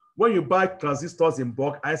industry, when you buy transistors in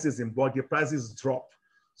bulk, ICs in bulk, the prices drop.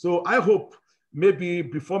 So I hope maybe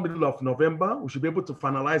before middle of November, we should be able to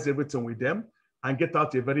finalize everything with them and get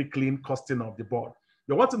out a very clean costing of the board.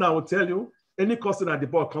 The one thing I will tell you, any costing that the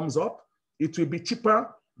board comes up, it will be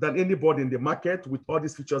cheaper than any board in the market with all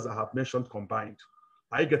these features I have mentioned combined.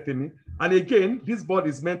 Are you getting me? And again, this board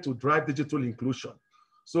is meant to drive digital inclusion.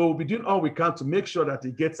 So we'll be doing all we can to make sure that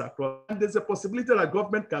it gets across. And there's a possibility that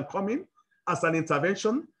government can come in as an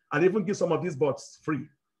intervention and even give some of these boards free.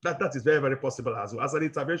 That is very, very possible as well. As an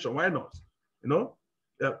intervention, why not?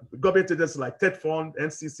 Government agencies like TED Fund,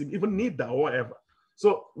 NCC, even need that or whatever.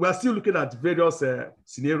 So we're still looking at various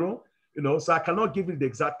scenarios, so I cannot give you the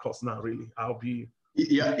exact cost now, really.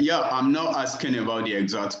 Yeah, I'm not asking about the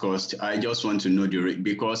exact cost. I just want to know the rate,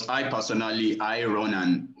 because I run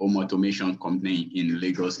an home automation company in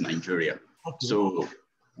Lagos, Nigeria. Okay. So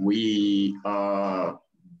we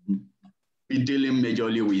be dealing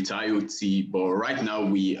majorly with IoT, but right now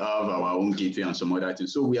we have our own gateway and some other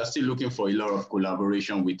things. So we are still looking for a lot of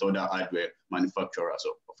collaboration with other hardware manufacturers,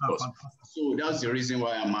 of course. So that's the reason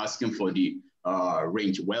why I'm asking for the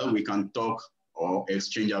range. Well, we can talk or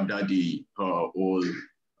exchange after the whole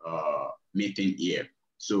meeting here.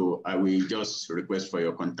 So I will just request for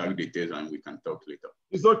your contact details and we can talk later.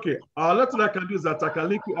 It's okay. Next thing I can do is that I can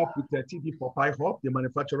link you up with the TD4Pi Hub, the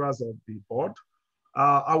manufacturers of the board.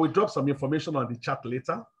 I will drop some information on the chat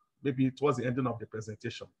later, maybe towards the ending of the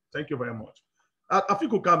presentation. Thank you very much. I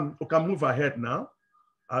think we can move ahead now.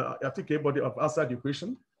 I think everybody have answered the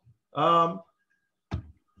question.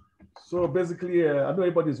 So basically, I know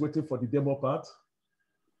everybody is waiting for the demo part.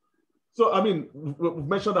 So, we've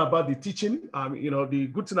mentioned about the teaching. The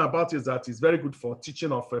good thing about it is that it's very good for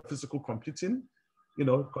teaching of physical computing,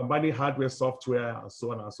 combining hardware, software, and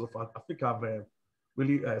so on and so forth. I think I've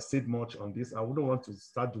really said much on this. I wouldn't want to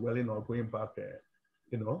start dwelling or going back.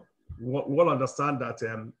 We'll understand that,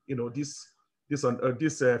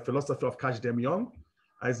 this philosophy of catch them young,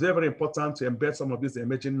 it's very, very important to embed some of this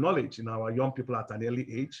emerging knowledge in our young people at an early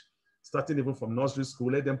age, starting even from nursery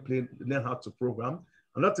school, let them learn how to program.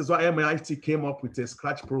 And that is why MIT came up with a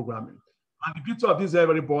Scratch programming. And the beauty of this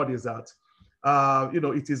very board is that,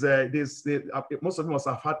 it is most of them must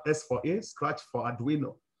have had S4A, Scratch for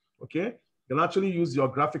Arduino, okay? You can actually use your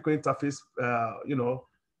graphical interface,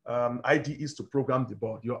 IDEs to program the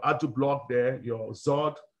board, your Arduino block there, your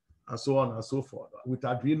Zod, and so on and so forth. With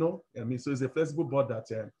Arduino, so it's a flexible board that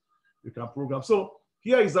you can program. So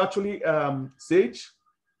here is actually Sage.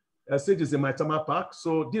 Sage is a Maitama pack.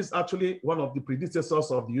 So this is actually one of the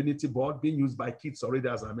predecessors of the Unity board being used by kids already,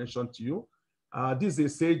 as I mentioned to you. This is a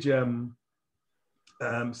Sage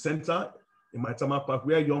center in Maitama Park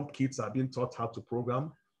where young kids are being taught how to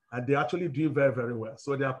program, and they're actually doing very, very well.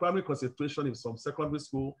 So their primary concentration is some secondary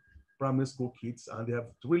school, primary school kids, and they have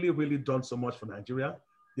really, really done so much for Nigeria.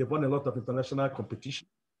 They've won a lot of international competition,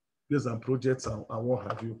 and projects and what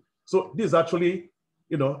have you. So this is actually,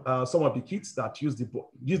 some of the kids that use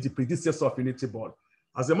the predecessor of Unity Board.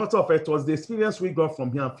 As a matter of fact, it was the experience we got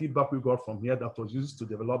from here and feedback we got from here that was used to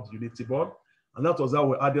develop the Unity Board. And that was how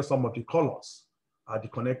we added some of the colors, the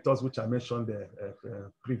connectors, which I mentioned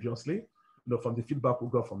previously, from the feedback we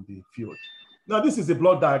got from the field. Now, this is a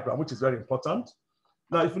block diagram, which is very important.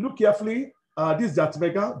 Now, if you look carefully, this is the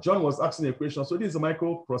Atmega. John was asking a question. So this is a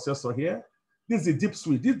microprocessor here. This is a deep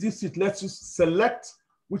suite. This deep suite lets you select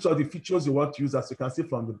which of the features you want to use, as you can see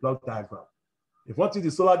from the block diagram. If you want to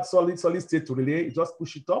use the solid state to relay, you just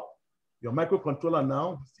push it up. Your microcontroller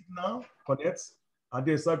now, the signal connects, and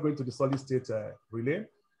then start going to the solid state relay.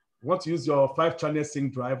 You want to use your 5-channel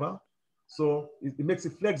sync driver. So it makes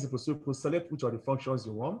it flexible, so you can select which of the functions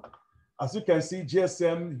you want. As you can see,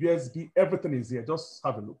 GSM, USB, everything is here. Just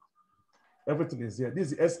have a look. Everything is here.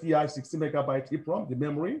 This is SPI 60 megabyte EEPROM, the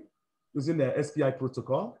memory, using the SPI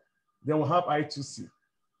protocol. Then we'll have I2C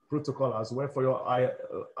protocol as well for your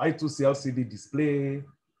I2C LCD display,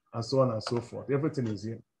 and so on and so forth. Everything is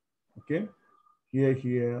here, okay?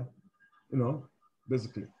 Here,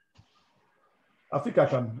 basically. I think I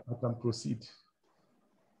can proceed.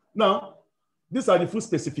 Now, these are the full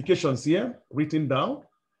specifications here, written down.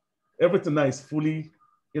 Everything now is fully,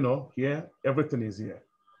 here, everything is here.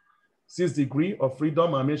 6 degrees of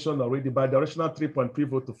freedom, I mentioned already, bidirectional 3.3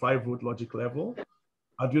 volt to 5 volt logic level.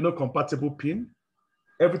 Arduino compatible pin.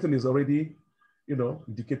 Everything is already,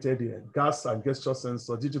 indicated here. Gas and gesture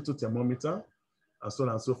sensor, digital thermometer, and so on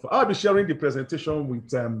and so forth. I'll be sharing the presentation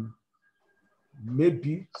with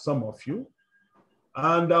maybe some of you.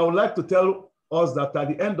 And I would like to tell us that at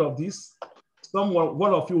the end of this,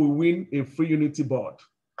 one of you will win a free Unity board.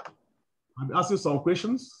 I'm asking some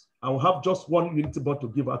questions. I will have just one Unity board to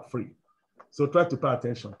give out free. So try to pay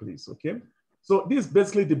attention, please, okay? So this is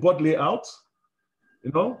basically the board layout,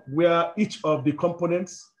 where each of the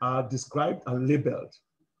components are described and labeled.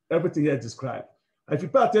 Everything here is described. And if you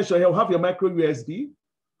pay attention here, you'll have your micro USB,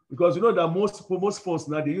 because you know that most phones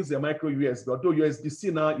now, they use their micro USB, although USB-C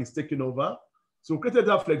now is taking over. So we created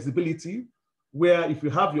that flexibility where if you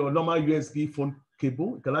have your normal USB phone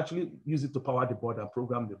cable, you can actually use it to power the board and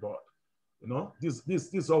program the board. This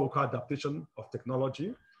is all we call adaptation of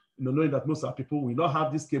technology. Knowing that most of our people will not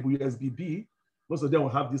have this cable USB-B, most of them will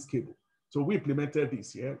have this cable. So we implemented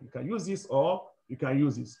this here. You can use this or you can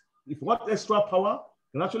use this. If you want extra power,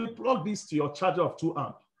 you can actually plug this to your charger of 2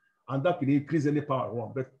 amp, and that can increase any power you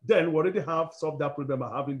want. But then we already have solved that problem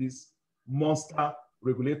by having these monster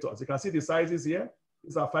regulators. You can see the sizes here.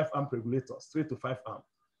 These are 5 amp regulators, 3 to 5 amp.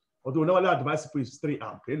 Although normally our device is 3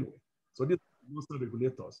 amp anyway. So these are monster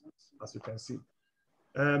regulators, as you can see.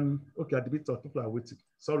 Okay, at the bit of people are waiting.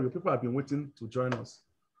 Sorry, people have been waiting to join us.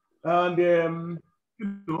 And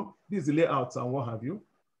this is the layouts and what have you.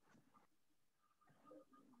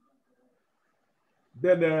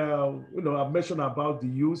 Then I've mentioned about the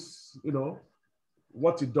use,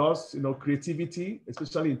 what it does, creativity,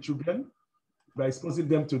 especially in children, by exposing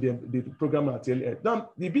them to the program at early age. Now,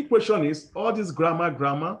 the big question is, all this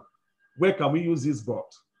grammar, where can we use this board?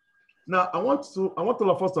 Now, I want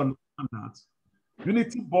all of us to understand that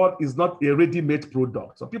Unity board is not a ready-made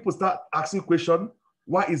product. So people start asking questions,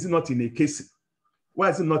 why is it not in a casing? Why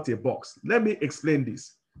is it not a box? Let me explain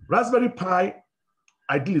this. Raspberry Pi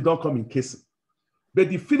ideally don't come in casing, but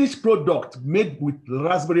the finished product made with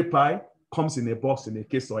Raspberry Pi comes in a box, in a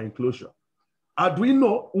case or enclosure.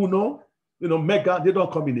 Arduino, Uno, Mega, they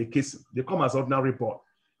don't come in a casing. They come as ordinary board.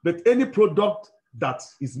 But any product that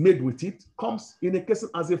is made with it comes in a casing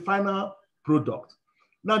as a final product.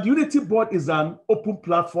 Now, the Unity board is an open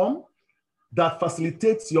platform that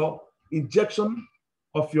facilitates your injection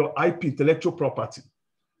of your IP, intellectual property,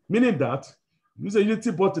 meaning that you use a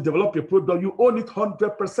Unity board to develop a product, you own it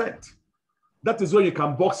 100%. That is where you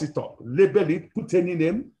can box it up, label it, put any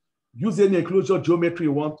name, use any enclosure geometry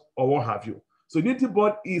you want, or what have you. So Unity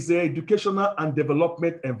board is an educational and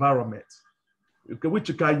development environment, okay, which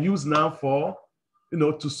you can use now for,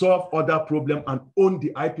 to solve other problems and own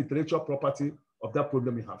the IP, intellectual property of that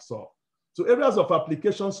problem you have solved. So areas of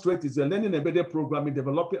application straight is learning embedded programming,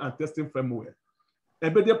 developing and testing firmware.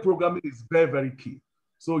 Embedded programming is very, very key.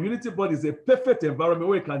 So Unity board is a perfect environment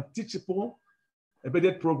where you can teach people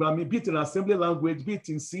embedded programming, be it in assembly language, be it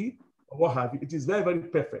in C, or what have you. It is very, very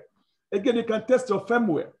perfect. Again, you can test your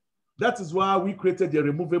firmware. That is why we created a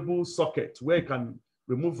removable socket where you can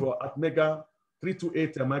remove your Atmega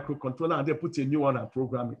 328 microcontroller and then put a new one and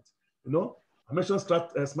program it. You know, I mentioned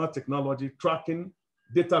smart technology, tracking,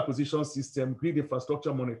 data acquisition system, grid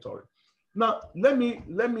infrastructure monitoring. Now, let me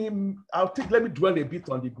dwell a bit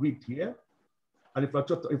on the grid here and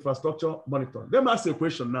infrastructure monitoring. Let me ask you a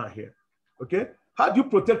question now here, okay? How do you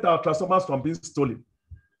protect our transformers from being stolen?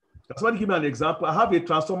 Somebody give me an example. I have a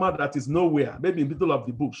transformer that is nowhere, maybe in the middle of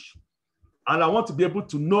the bush, and I want to be able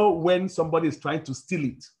to know when somebody is trying to steal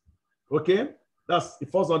it, okay?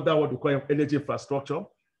 It falls under what we call energy infrastructure.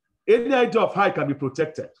 Any idea of how it can be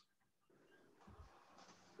protected?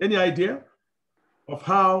 Any idea of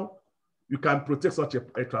how you can protect such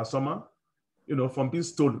a transformer, you know, from being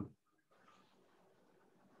stolen?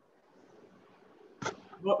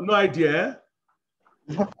 No idea.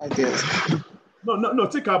 No idea. No,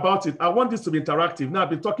 think about it. I want this to be interactive. Now I've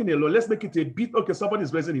been talking a lot. Let's make it a bit. Okay,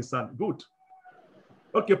 somebody's raising his hand. Good.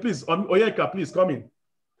 Okay, please, Oyeka, please come in.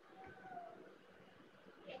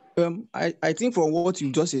 I think from what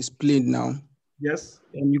you just explained now, yes,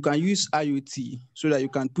 you can use IoT so that you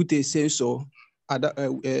can put a sensor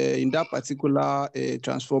in that particular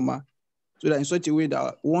transformer, so that in such a way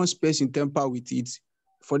that once person tamper with it,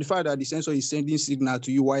 for the fact that the sensor is sending signal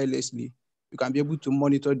to you wirelessly, you can be able to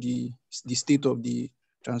monitor the state of the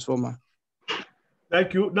transformer.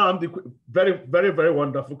 Thank you. Now, very, very, very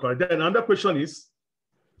wonderful. Then another question is,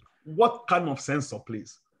 what kind of sensor,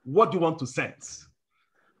 please? What do you want to sense?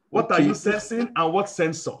 What are you sensing and what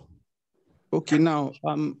sensor? Okay, now,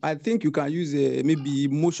 I think you can use maybe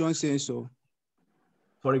motion sensor.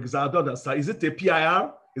 For example, is it a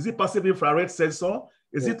PIR? Is it passive infrared sensor?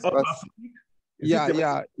 Is it ultrasonic?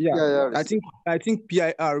 Yeah. I think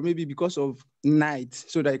PIR, maybe because of night,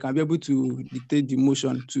 so that you can be able to dictate the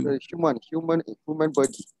motion to human body.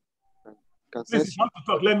 Please, if you want to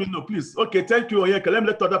talk, let me know, please. Okay, thank you, Oyeka.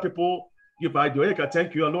 Let other people give idea. Oyeka,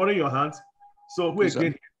 thank you. I'm lowering your hands. So who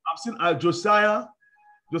again? I'm seeing Josiah.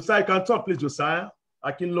 Josiah, can talk, please, Josiah.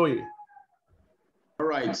 Akinloye. All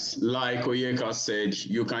right, like Oyeka said,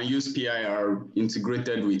 you can use PIR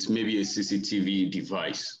integrated with maybe a CCTV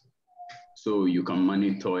device, so you can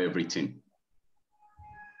monitor everything.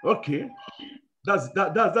 Okay, that's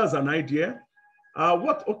an idea.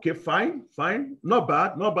 Okay, fine, not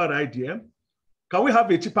bad idea. Can we have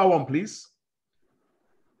a cheaper one, please?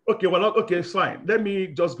 Okay, okay, fine. Let me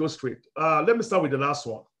just go straight. Let me start with the last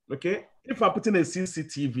one. Okay, if I'm putting a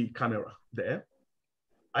CCTV camera there,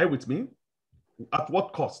 are you with me? At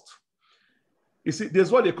what cost? You see,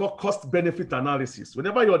 there's what they call cost-benefit analysis.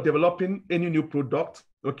 Whenever you're developing any new product,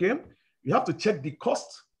 okay, you have to check the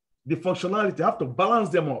cost, the functionality, you have to balance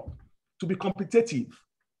them up to be competitive.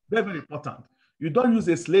 Very, very important. You don't use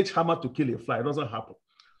a sledgehammer to kill a fly, it doesn't happen.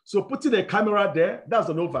 So putting a camera there, that's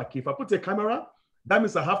an overkill. If I put a camera, that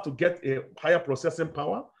means I have to get a higher processing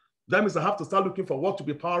power. That means I have to start looking for what to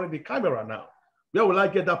be powering the camera now. Where will I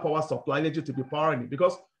get that power supply energy to be powering it?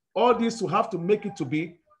 Because all this will have to make it to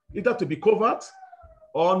be either to be covered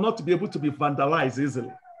or not to be able to be vandalized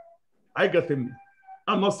easily. I get them.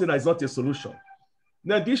 I'm not saying that it's not a solution.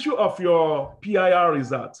 Now, the issue of your PIR is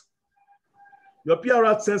that your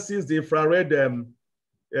PIR senses the infrared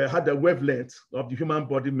had the wavelength of the human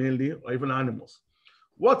body mainly, or even animals.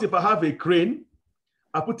 What if I have a crane?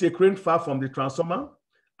 I put a crane far from the transformer.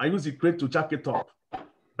 I use the crane to jack it up.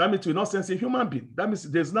 That means we're not sensing a human being. That means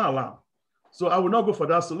there's no alarm. So I will not go for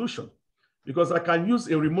that solution because I can use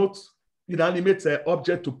a remote inanimate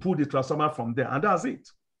object to pull the transformer from there, and that's it.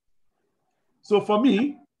 So for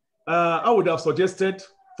me, I would have suggested,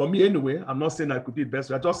 for me anyway, I'm not saying I could do it best,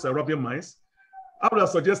 we're just rubbing minds. I would have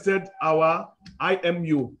suggested our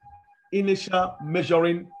IMU, initial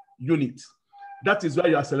measuring unit. That is where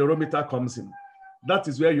your accelerometer comes in. That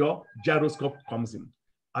is where your gyroscope comes in.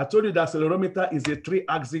 I told you the accelerometer is a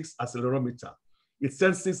 3-axis accelerometer. It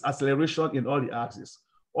senses acceleration in all the axes.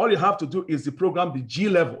 All you have to do is to program the G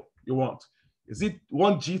level you want. Is it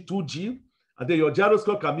 1G, 2G? And then your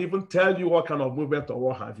gyroscope can even tell you what kind of movement or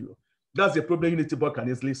what have you. That's a problem Unity Board can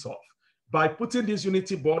easily solve. By putting this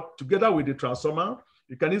Unity Board together with the transformer,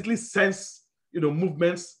 you can easily sense,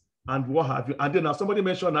 movements and what have you. And then as somebody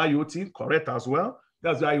mentioned IoT, correct as well.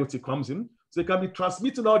 That's where IoT comes in. So you can be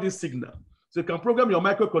transmitting all this signal. So you can program your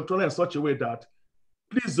microcontroller in such a way that,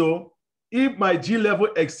 please, if my G level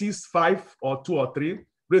exceeds 5 or 2 or 3,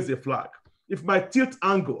 raise a flag. If my tilt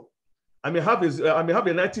angle, I may have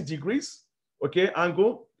a 90 degrees, okay,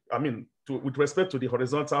 angle, with respect to the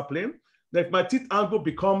horizontal plane. Now, if my tilt angle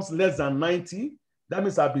becomes less than 90, that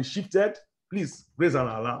means I've been shifted. Please raise an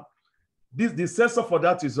alarm. The sensor for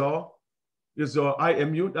that is your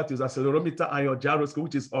IMU, that is accelerometer, and your gyroscope,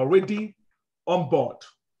 which is already on board.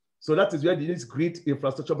 So that is where this grid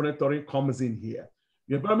infrastructure monitoring comes in here.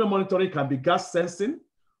 The environment monitoring can be gas sensing.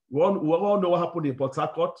 We all know what happened in Port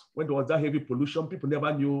Harcourt when there was that heavy pollution. People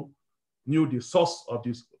never knew the source of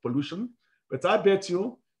this pollution. But I bet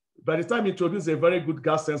you, by the time you introduce a very good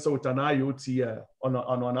gas sensor with an IoT on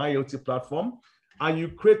an IoT platform, and you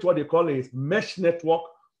create what they call a mesh network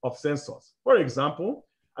of sensors. For example,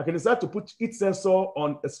 I can decide to put each sensor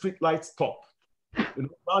on a street light top,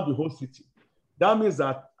 around the whole city. That means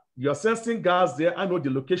that you're sensing gas there. I know the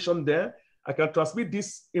location there. I can transmit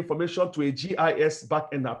this information to a GIS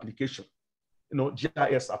backend application,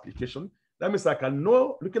 GIS application. That means I can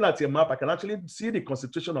know, looking at a map, I can actually see the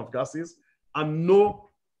concentration of gases and know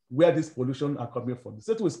where this pollution are coming from. The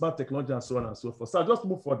same with smart technology and so on and so forth. So I'll just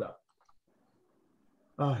move further.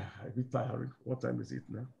 I'm a bit tired. What time is it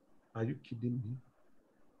now? Are you kidding me?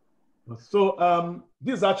 So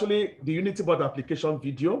this is actually the Unity Board application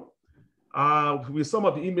video. With some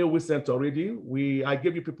of the email we sent already, I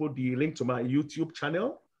gave you people the link to my YouTube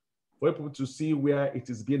channel for people to see where it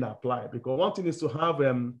is being applied. Because one thing is to have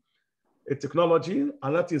a technology,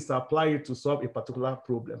 and that is to apply it to solve a particular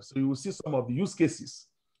problem. So you will see some of the use cases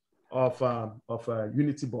of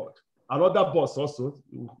Unity Board. And other boards also,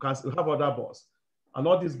 you have other boards. And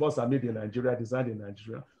all these boards are made in Nigeria, designed in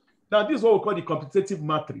Nigeria. Now, this is what we call the competitive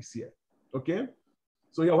matrix here, okay?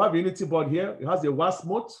 So you have a Unity Board here. It has a WASP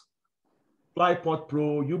mode, FlyPod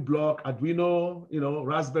Pro, uBlock, Arduino,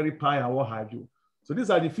 Raspberry Pi, and what have you. So these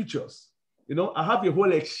are the features. I have a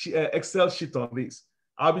whole Excel sheet on this.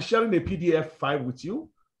 I'll be sharing a PDF file with you,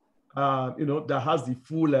 that has the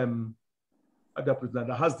full,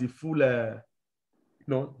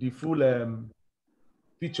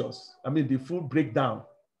 features. I mean, the full breakdown,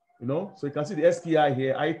 So you can see the SPI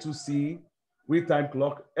here, I2C, real-time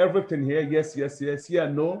clock, everything here. Yes, yes, yes, here,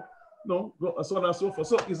 no, so on and so forth.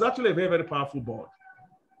 So it's actually a very, very powerful board.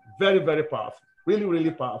 Very, very powerful. Really,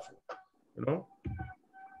 really powerful,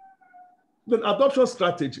 Then adoption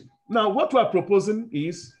strategy. Now, what we're proposing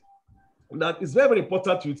is that it's very, very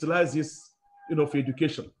important to utilize this, for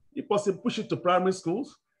education. If possible, push it to primary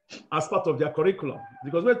schools as part of their curriculum.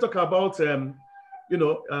 Because when we talk about,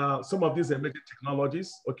 some of these emerging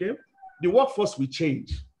technologies, okay, the workforce will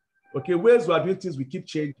change. Okay, ways we are doing things, we keep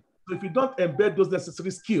changing. So if you don't embed those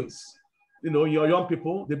necessary skills, your young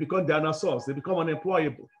people, they become dinosaurs, they become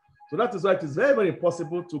unemployable. So that is why it is very, very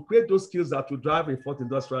impossible to create those skills that will drive a fourth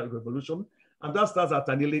industrial revolution. And that starts at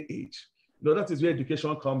an early age. That is where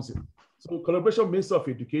education comes in. So collaboration Ministry of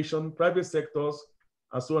Education, private sectors,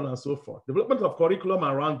 and so on and so forth. Development of curriculum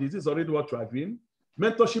around this is already what we are doing.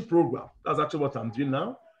 Mentorship program, that's actually what I'm doing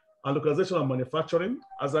now. And localization of manufacturing.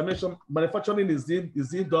 As I mentioned, manufacturing is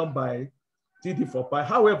being done by TD4Pi.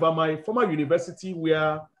 However, my former university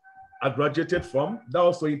where I graduated from, that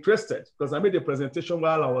also interested because I made a presentation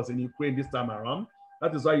while I was in Ukraine this time around.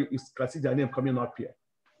 That is why you can see their name coming up here.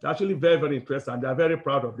 They're actually very, very interested, and they're very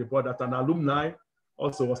proud of the board that an alumni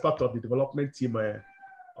also was part of the development team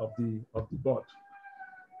of the board.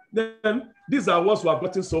 Then these are awards we have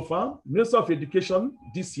gotten so far. Minister of Education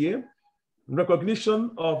this year, in recognition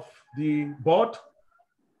of the board,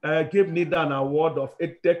 gave NIDA an award of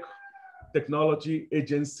EdTech Technology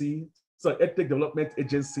Agency, so EdTech Development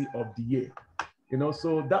Agency of the Year.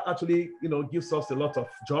 So that actually, gives us a lot of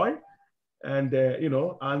joy. And,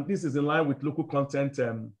 and this is in line with local content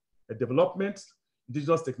development,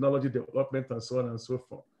 indigenous technology development, and so on and so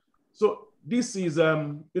forth. So this is,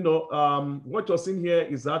 what you're seeing here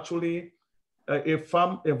is actually a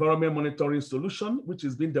farm environment monitoring solution, which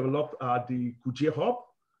is being developed at the Kuje Hub.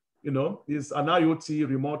 Is an IoT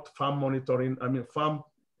remote farm monitoring, farm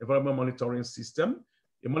environment monitoring system.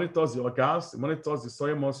 It monitors your gas, it monitors the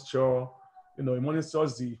soil moisture, it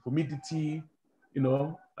monitors the humidity,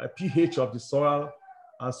 pH of the soil,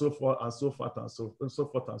 and so forth, and so forth, and so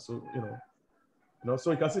forth, and so,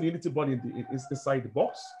 so you can see the Unity board inside the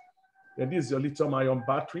box. And this is your lithium-ion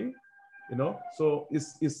battery, So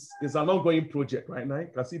it's an ongoing project right now. You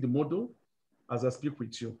can see the model as I speak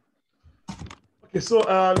with you. Okay, so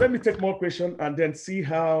let me take more questions and then see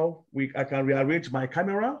how I can rearrange my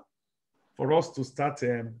camera for us to start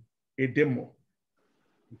a demo.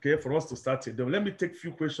 Okay, for us to start a demo. Let me take a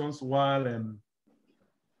few questions while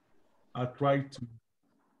I try to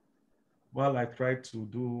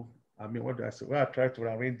do, what do I say? Well, I try to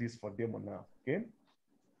arrange this for demo now, okay?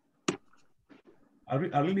 I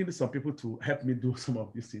really need some people to help me do some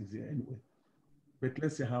of these things here anyway. But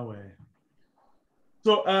let's see how.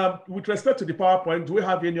 So with respect to the PowerPoint, do we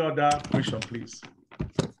have any other question, please?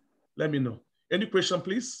 Let me know. Any question,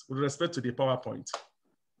 please, with respect to the PowerPoint?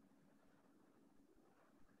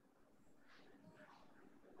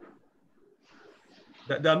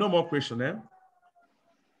 There are no more questions, eh?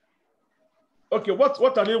 Okay,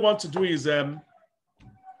 what I really want to do is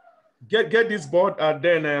get this board and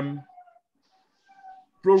then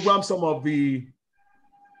program some of the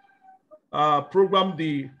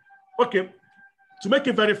okay, to make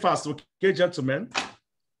it very fast, okay, gentlemen.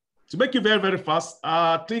 To make it very, very fast,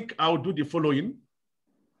 I think I'll do the following.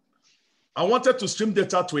 I wanted to stream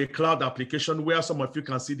data to a cloud application where some of you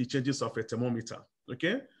can see the changes of a thermometer,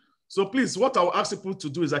 okay? So please, what I'll ask people to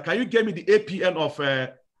do is can you give me the APN of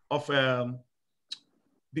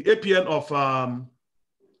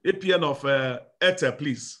Airtel,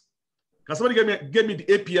 please? Can somebody give me the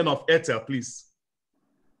APN of Airtel, please?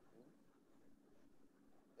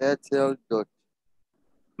 Airtel dot.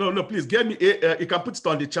 No, please get me you can put it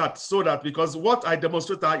on the chat so that, because what I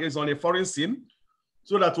demonstrate is on a foreign scene,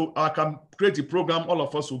 so that I can create the program, all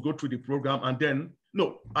of us will go through the program, and then,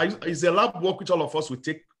 it's a lab work which all of us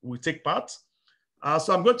will take part.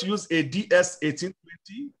 So I'm going to use a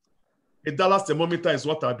DS1820. A Dallas thermometer is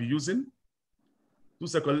what I'll be using. 2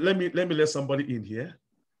 seconds, let me let somebody in here.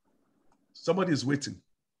 Somebody is waiting.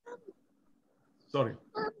 Sorry.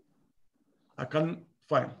 I can't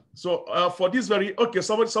find. So for this okay,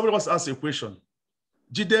 somebody wants to ask a question.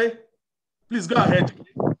 Jide, please go ahead.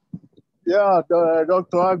 Yeah,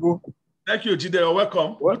 Dr. Agu. Thank you, Jide. You're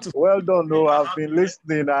welcome. Well done. No, I've been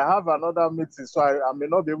listening. I have another meeting, so I may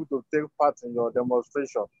not be able to take part in your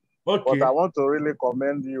demonstration. Okay. But I want to really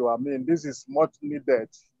commend you. I mean, this is much needed,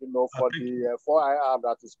 for the 4IR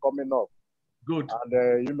that is coming up. Good. And,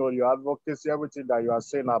 your advocacy, everything that you are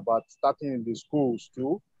saying about starting in the schools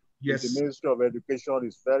too. Yes. The Ministry of Education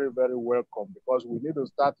is very, very welcome, because we need to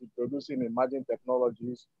start introducing emerging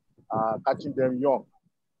technologies, catching them young.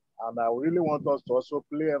 And I really want us to also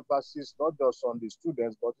play emphasis not just on the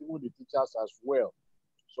students, but even the teachers as well,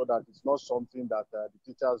 so that it's not something that the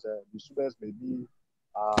students may be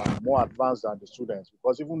more advanced than the students.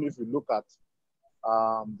 Because even if you look at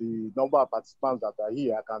the number of participants that are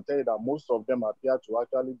here, I can tell you that most of them appear to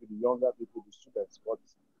actually be the younger people, the students. But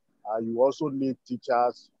you also need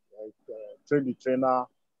teachers, train-the-trainer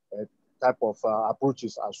type of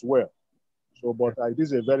approaches as well. So, but it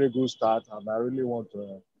is a very good start, and I really want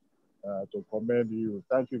to commend you.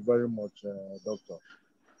 Thank you very much, Doctor.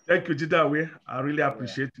 Thank you, Jidawe. I really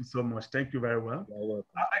appreciate you so much. Thank you very well.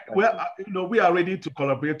 We are ready to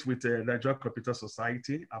collaborate with the Nigerian Computer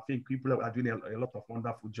Society. I think people are doing a lot of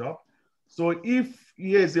wonderful job. So if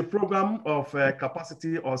here is a program of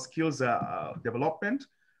capacity or skills development,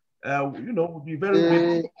 we'll be very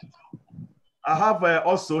ready. I have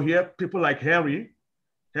also here people like Henry.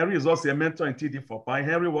 Henry is also a mentor in TD4Pi.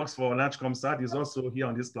 Henry works for LaunchComSat. He's also here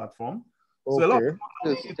on this platform. Okay. So a lot of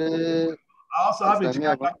I also have a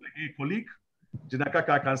colleague. Jinakaka,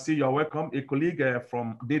 I can see you're welcome. A colleague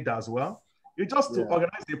from NIDA as well. It's just to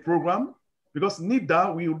organize a program, because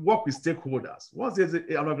NIDA, we work with stakeholders. Once there's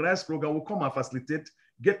an organized program, we'll come and facilitate,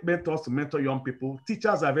 get mentors to mentor young people.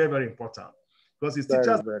 Teachers are very, very important, because it's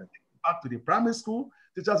teachers back to the primary school,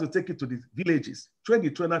 teachers will take it to the villages, train the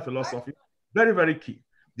trainer philosophy. Very, very key.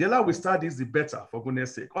 The earlier we start this, the better, for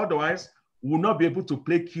goodness sake. Otherwise, we will not be able to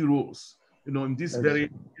play key roles, in this very,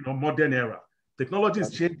 modern era. Technology is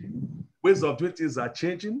changing, ways of doing things are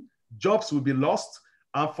changing, jobs will be lost,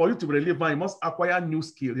 and for you to be relevant, you must acquire new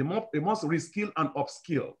skills. You must reskill and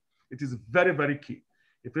upskill. It is very, very key.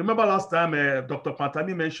 If you remember last time, Dr.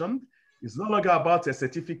 Pantani mentioned, it's no longer about a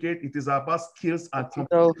certificate, it is about skills and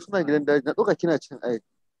competencies.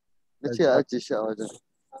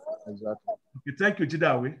 Exactly. Okay, thank you,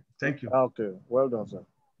 Jidawe. Thank you. Okay, well done, sir.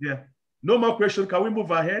 Yeah. No more questions. Can we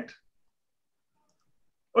move ahead?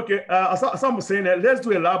 Okay, as I'm saying, let's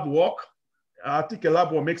do a lab work. I think a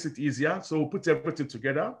lab work makes it easier. So we'll put everything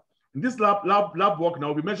together. In this lab work, now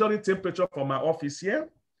I'll be measuring temperature from my office here.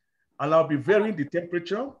 And I'll be varying the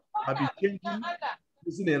temperature. I'll be changing,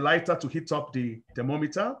 using a lighter to heat up the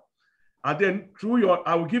thermometer. And then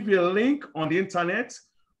I will give you a link on the internet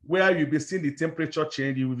where you'll be seeing the temperature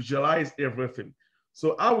change. You will visualize everything.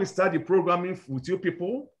 So I will start the programming with you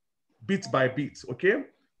people, bit by bit, okay?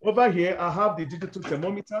 Over here, I have the digital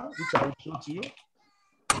thermometer, which I will show to you.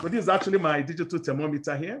 So this is actually my digital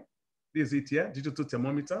thermometer here. This is it here, digital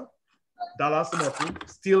thermometer. Dallas,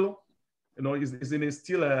 steel, is in a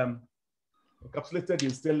steel, encapsulated in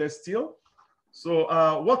stainless steel. So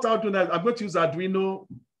what I'll do now, I'm going to use Arduino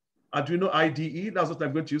IDE. That's what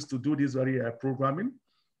I'm going to use to do this very programming.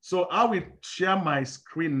 So I will share my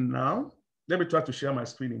screen now. Let me try to share my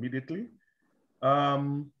screen immediately.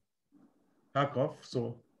 Hack off,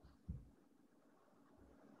 so.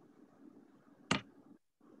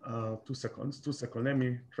 2 seconds, let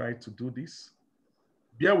me try to do this.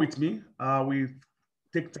 Bear with me, we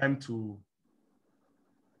take time to,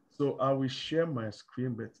 so I will share my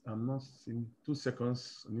screen, but I'm not seeing. 2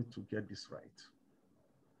 seconds, I need to get this right.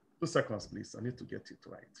 2 seconds, please, I need to get it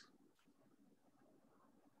right.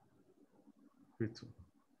 Wait.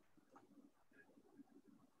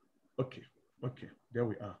 Okay, okay, there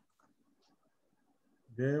we are.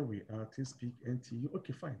 There we are, TeamSpeak, NTU,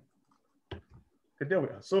 okay, fine. Okay, there we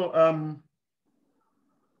are. So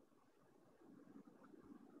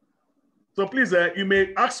please, you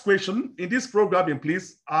may ask question in this programming,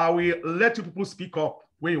 please. I will let you people speak up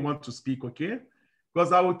when you want to speak, okay?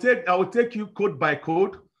 Because I will take you code by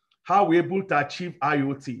code, how we're able to achieve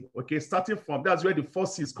IoT, okay? Starting from, that's where the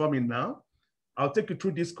forces come in now. I'll take you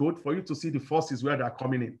through this code for you to see the forces where they're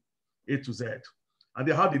coming in, A to Z. And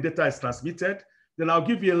then how the data is transmitted. Then I'll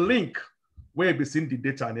give you a link where you'll be seeing the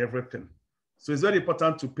data and everything. So it's very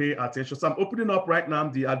important to pay attention. So I'm opening up right now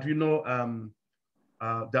the Arduino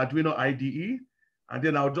IDE, and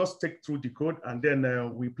then I'll just take through the code, and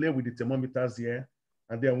then we play with the thermometers here,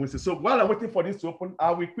 and then we'll see. So while I'm waiting for this to open,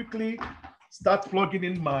 I will quickly start plugging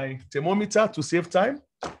in my thermometer to save time.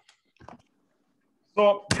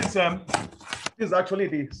 So this is actually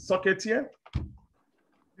the socket here.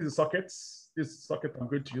 This is sockets. This socket I'm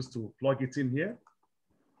going to use to plug it in here.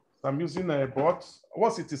 So I'm using a board.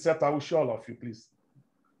 Once it is set, I will show all of you, please.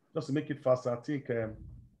 Just to make it faster, I think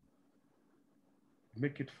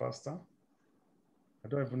make it faster. I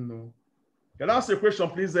don't even know. Can I ask you a question,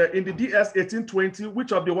 please? In the DS1820,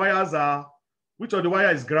 which of the wires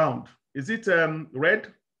is ground? Is it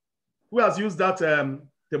red? Who has used that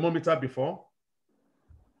thermometer before?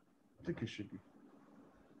 I think it should be.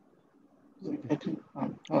 I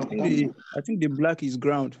think the black is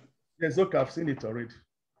ground. Yes, okay, I've seen it already.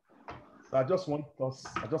 So I just want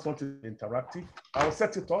it interactive. I will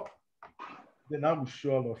set it up. Then I will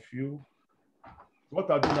show all of you. What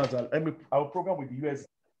I'll do now is I'll program with the USB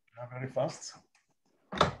very fast.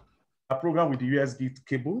 I'll program with the USB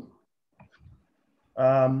cable.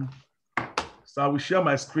 So I will share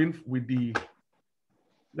my screen with the,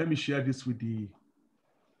 let me share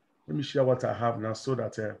what I have now so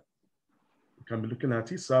that you can be looking at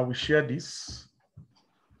it. So I will share this.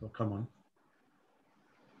 Oh, come on.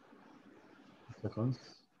 2 seconds.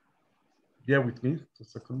 Bear with me, 2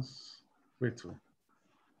 seconds. Wait. I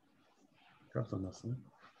can't understand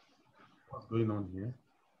what's going on here.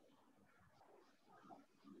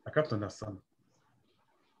 I can't understand.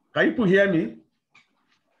 Can you hear me?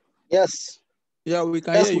 Yes. Yeah, we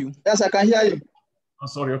can hear you. Yes, I can hear you. Oh,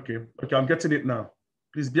 sorry. Okay. Okay, I'm getting it now.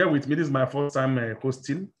 Please bear with me. This is my first time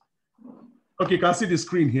hosting. Okay, can I see the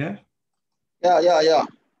screen here? Yeah.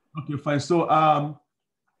 Okay, fine. So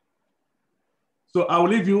so I'll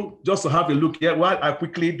leave you just to have a look here while I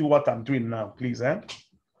quickly do what I'm doing now, please.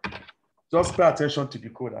 Just pay attention to the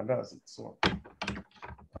code, and that's it. So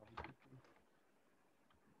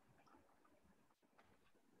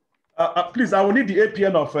please, I will need the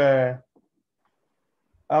APN of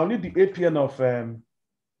I'll need the APN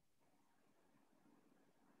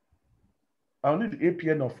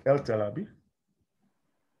of LTEL, Abi.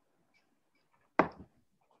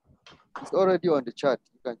 It's already on the chat.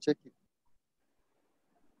 You can check it.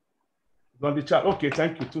 It's on the chat. Okay,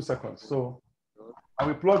 thank you. 2 seconds. So I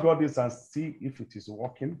will plug all this and see if it is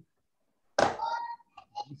working. No,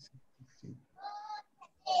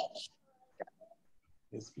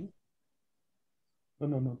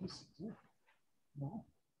 this is it. No.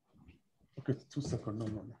 Okay, 2 seconds. No.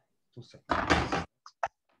 2 seconds.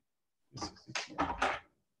 This is it.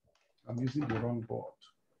 I'm using the wrong board.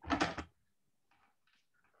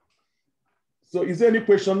 So is there any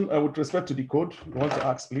question with respect to the code you want to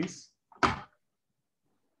ask, please?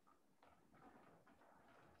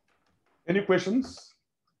 Any questions?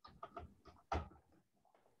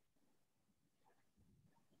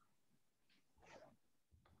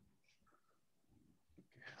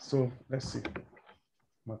 So let's see.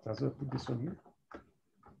 Might as well put this one here.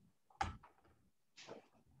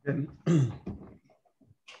 Then 2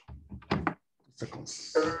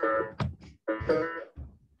 seconds.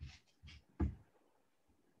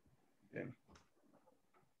 Then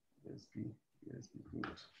USB, good.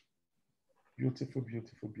 Beautiful.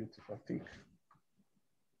 I think.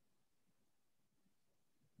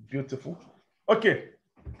 Beautiful. Okay.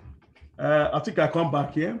 I think I come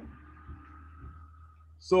back here.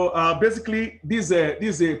 So basically, this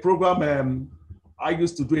is a program I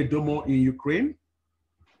used to do a demo in Ukraine.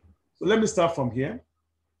 So let me start from here.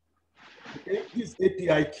 Okay, this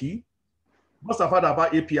API key. Must have heard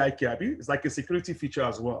about API key, Abi. It's like a security feature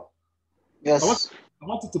as well. Yes. I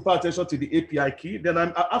wanted to pay attention to the API key. Then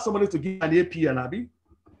I asked somebody to give an APN, Abi,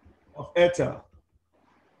 of Airtel.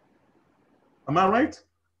 Am I right?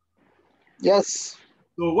 Yes.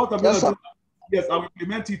 So what I'm Yes, going sir. to do, yes, I'll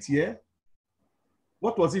implement it here.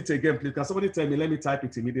 What was it again, please? Can somebody tell me? Let me type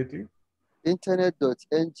it immediately.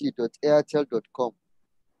 Internet.ng.airtel.com.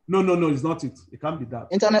 No, it's not it. It can't be that.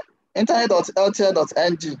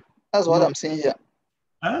 Internet.ltl.ng. That's what No. I'm seeing here.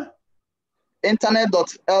 Huh?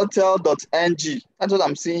 Internet.ltl.ng. That's what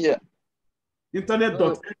I'm seeing here. Internet.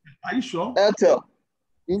 No. Are you sure? Airtel.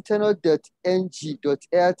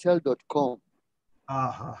 Internet.ng.airtel.com.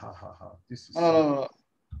 This is. No.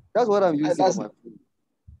 That's what I'm using That's- on my phone.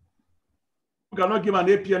 You cannot give an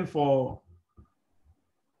APN for.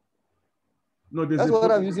 No, there's That's a. what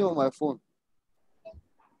I'm using on my phone.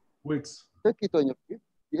 Wait. Check it on your phone.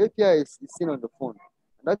 The API is seen on the phone.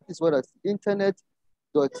 And that is what I see.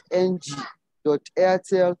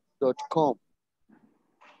 Internet.ng.airtel.com.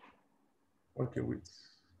 Okay, wait.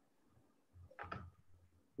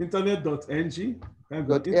 Internet.ng.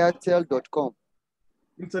 .airtel.com.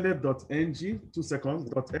 Internet.ng. 2 seconds.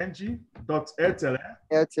 .ng. .airtel.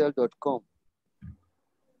 Airtel.com.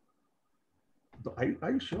 Are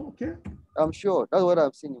you sure? Okay. I'm sure. That's what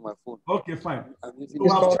I'm seeing in my phone. Okay, fine. I'm using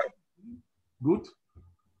So it. good.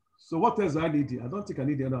 So what else do I need here? I don't think I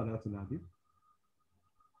need any other thing. Have you?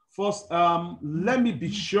 First, let me be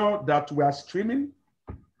sure that we are streaming.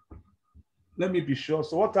 Let me be sure.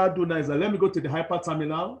 So what I'll do now is let me go to the hyper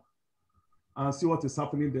terminal and see what is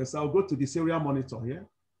happening there. So I'll go to the serial monitor here.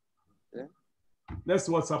 Okay. Let's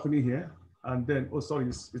see what's happening here. And then, oh, sorry,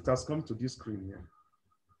 it has come to this screen here.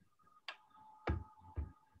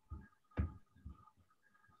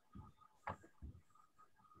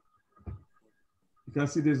 You can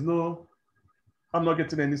see there's no, I'm not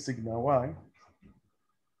getting any signal. Why?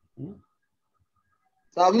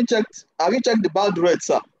 So have you checked the baud rate,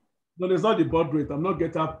 sir? No, there's not the baud rate. I'm not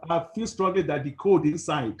getting, I feel strongly that the code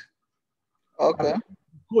inside. Okay.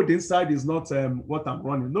 Code inside is not what I'm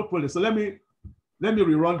running. No problem. So let me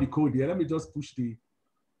rerun the code here. Let me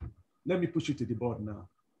push it to the board now.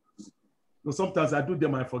 No, sometimes I do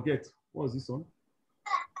them, I forget. What was this one?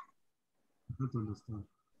 I don't understand.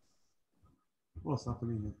 What's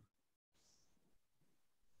happening here?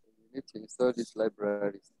 You need to install these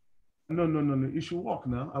libraries. No. It should work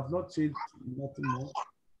now. I've not changed nothing more.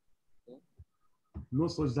 No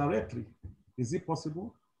such directory. Is it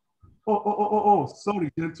possible? Oh, sorry,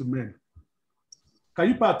 gentlemen. Can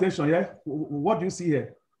you pay attention here? What do you see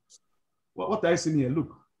here? What are you seeing here?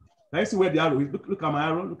 Look. Can you see where the arrow is? Look at my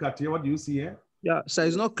arrow. Look at here. What do you see here? Yeah, sir,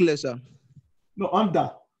 it's not clear, sir. No,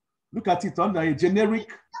 under. Look at it under a generic.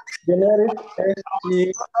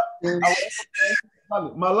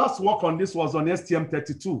 My last work on this was on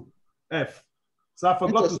STM32F. So I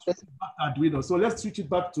forgot to switch it back to Arduino. So let's switch it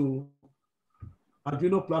back to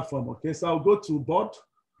Arduino platform. Okay, so I'll go to board.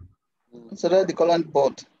 So that's the current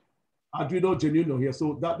board. Arduino Genuino here.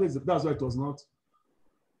 So that's why it was not.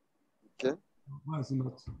 Okay. Why is it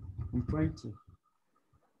not? I'm trying to.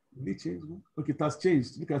 Will it change? Okay, it has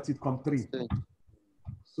changed. Look at it, COM3.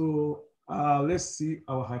 So let's see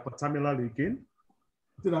our hyperterminal again.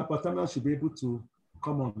 I think the hyperterminal should be able to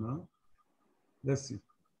come on now. Let's see.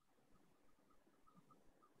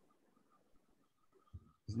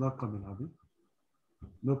 It's not coming, Abby.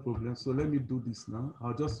 No problem. So let me do this now.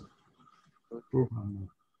 I'll just program now.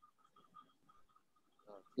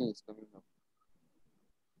 It's coming up.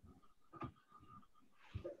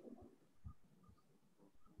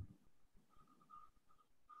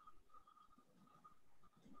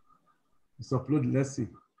 It's uploaded. Let's see.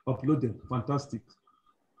 Uploaded. Fantastic.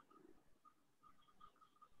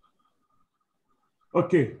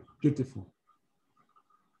 Okay. Beautiful.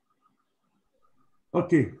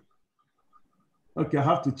 Okay. Okay, I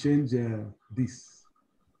have to change this.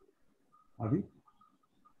 Abby?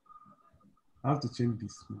 I have to change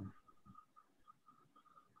this one.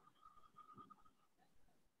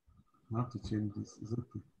 I have to change this. It's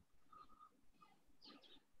okay.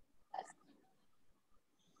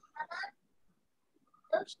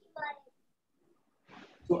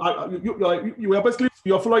 So you are basically,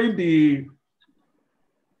 you're following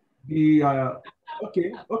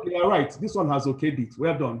okay, all right. This one has okayed it.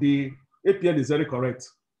 Well done. The APN is very correct.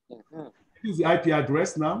 This is the IP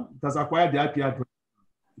address now. It has acquired the IP address.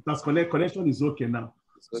 It has connection is okay now.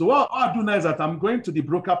 So what I'll do now is that I'm going to the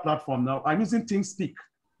broker platform now. I'm using TeamSpeak.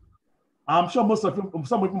 I'm sure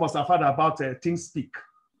some of you must have heard about TeamSpeak.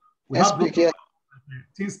 We have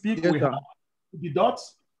TeamSpeak, we have the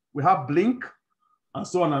dots, we have Blink, and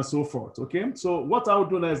so on and so forth. Okay. So what I'll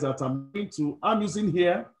do now is that I'm using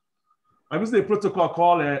here, I'm using a protocol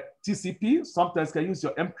called TCP. Sometimes you can use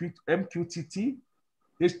your MQTT,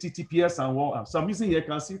 HTTPS, and what. So I'm using here, you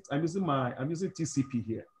can see it. I'm using TCP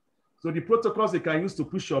here. So the protocols they can use to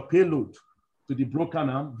push your payload to the broker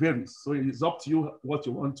now varies. So it's up to you what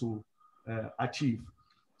you want to achieve.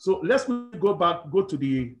 So let's go to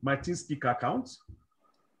my TeamSpeak account.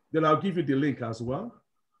 Then I'll give you the link as well.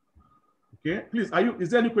 Okay, please, is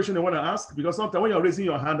there any question you want to ask? Because sometimes when you're raising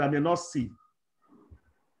your hand, I may not see.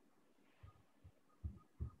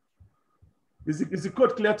 Is the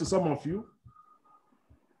code clear to some of you?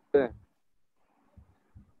 Yeah.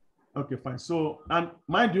 Okay, fine. So, and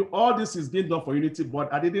mind you, all this is being done for Unity Board.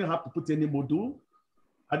 I didn't have to put any module.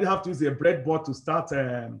 I didn't have to use a breadboard to start,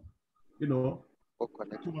 you know,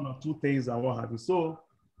 one or two things and what have you. So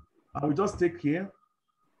I will just take here.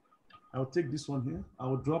 I'll take this one here.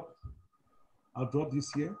 I'll drop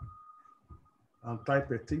this here. I'll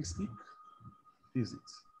type a TeamSpeak. Is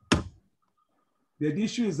it? The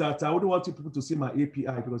issue is that I wouldn't want you people to see my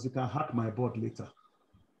API because you can hack my board later.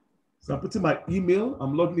 So I'm putting my email.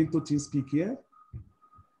 I'm logging into TeamSpeak here.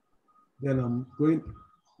 Then I'm going.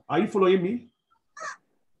 Are you following me?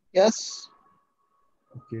 Yes.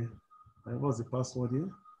 Okay. And what's the password here?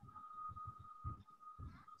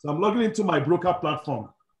 So I'm logging into my broker platform.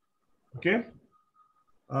 Okay.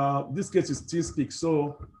 This case is TeamSpeak.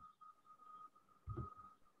 So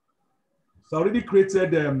I already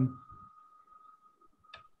created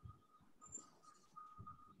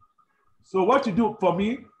so what you do for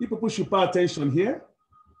me, if people should pay attention here.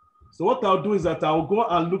 So what I'll do is that I'll go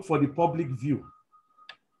and look for the public view.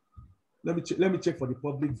 Let me check for the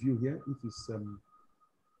public view here. If it's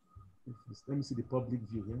let me see the public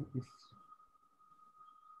view here. If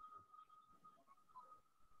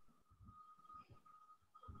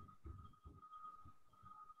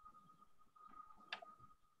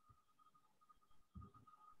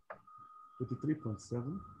 $53.7,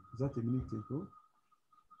 is that a minute ago?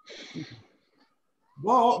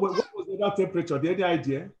 What was that temperature? Do you have any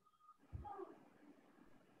idea?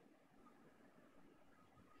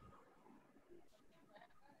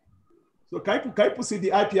 So can you see the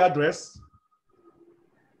IP address?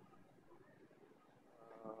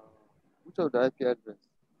 Which of the IP address?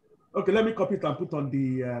 Okay, let me copy it and put on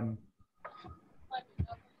the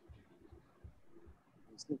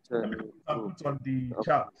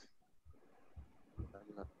chat.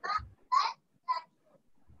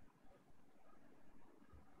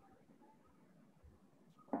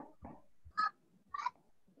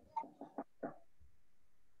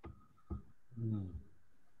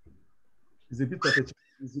 It's a bit of a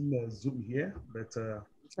using Zoom here, but so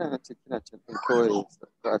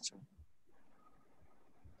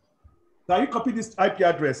you copy this IP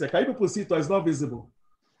address. Can you people see it or it's not visible?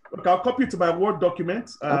 Okay, I'll copy it to my Word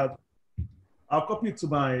document. I'll copy it to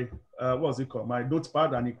my what's it called? My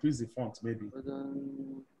notepad and increase the font maybe.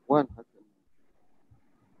 One.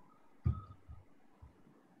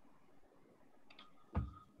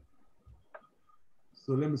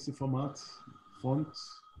 So let me see format, font.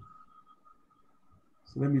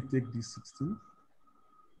 So let me take this 16.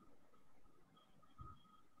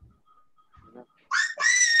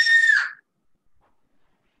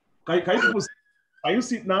 Can you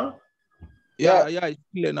see it now? Yeah, it's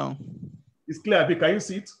clear now. It's clear. Can you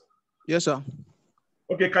see it? Yes, sir.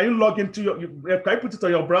 Okay, can you log into can you put it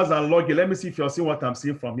on your browser and log in? Let me see if you're seeing what I'm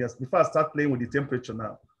seeing from here before I start playing with the temperature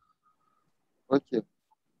now. Okay.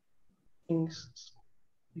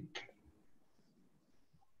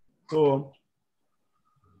 So,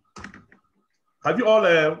 have you all,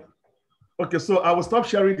 okay, so I will stop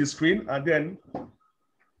sharing the screen and then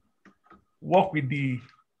work with the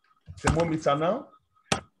thermometer now.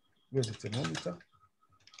 Where's the thermometer?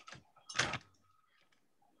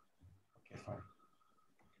 Okay, fine.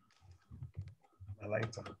 My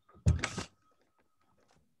lighter.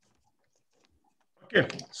 Okay,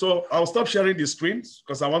 so I'll stop sharing the screen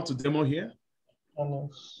because I want to demo here.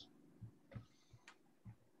 Almost.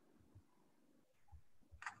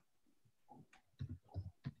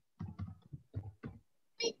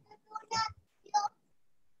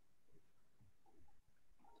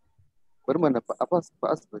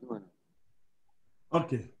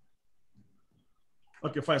 Okay.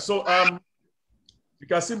 Okay, fine. So you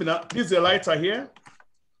can see me now. This is a lighter here.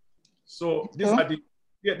 So these are the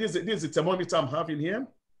this is the thermometer I'm having here.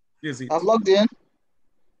 This is it. I've logged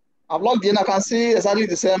in. I can see exactly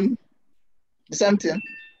the same thing.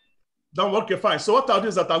 Don't work. Okay, fine. So what I'll do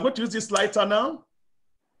is that I'm going to use this lighter now.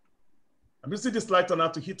 I'm using this lighter now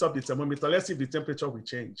to heat up the thermometer. Let's see if the temperature will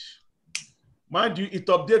change. Mind you, it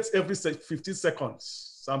updates every 15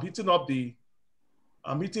 seconds. So I'm heating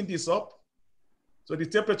this up. So the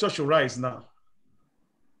temperature should rise now.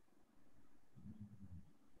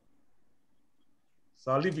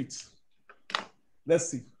 So I'll leave it. Let's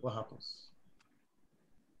see what happens.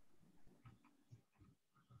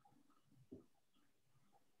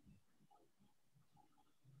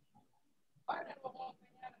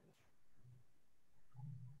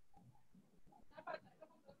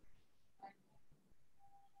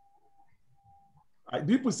 Do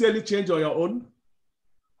people see any change on your own?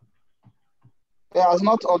 It has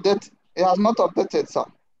not updated. It has not updated, sir.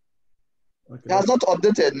 Okay, It has not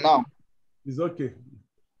updated now. it's okay.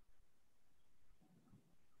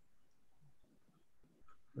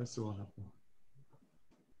 Let's see what happens.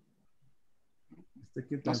 It's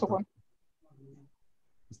taking time. That's okay.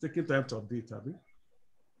 It's taking time to update, Abby.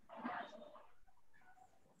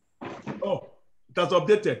 Oh, it has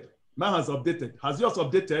updated. Mine has updated. Has yours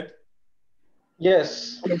updated?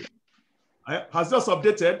 Yes. Has yours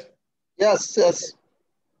updated? Yes, yes.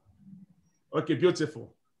 Okay,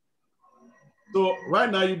 beautiful. So right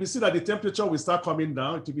now you'll be seeing that the temperature will start coming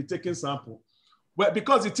down. It will be taking sample. Well,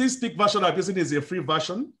 because the TeamSpeak version I'm using is a free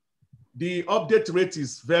version, the update rate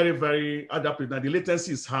is very, very adaptive. Now the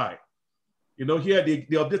latency is high. You know, here they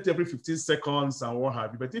update every 15 seconds and what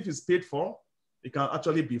have you. But if it's paid for, it can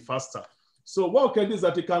actually be faster. So what we can do is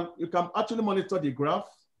that you can actually monitor the graph.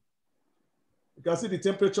 You can see the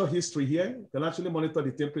temperature history here. You can actually monitor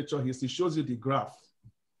the temperature history. It shows you the graph,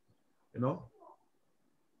 you know.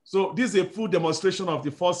 So this is a full demonstration of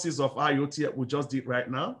the 4 C's of IoT we just did right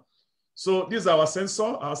now. So this is our sensor.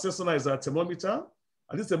 Our sensor now is a thermometer.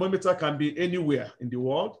 And this thermometer can be anywhere in the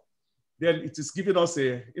world. Then it is giving us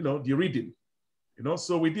a, you know, the reading. You know,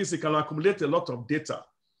 so with this, it can accumulate a lot of data.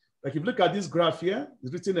 Like if you look at this graph here,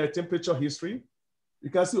 it's written a temperature history. You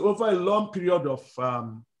can see over a long period of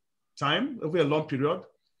time, over a long period,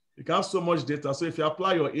 you can have so much data. So if you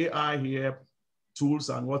apply your AI here, tools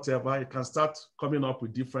and whatever, you can start coming up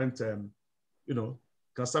with different, you know,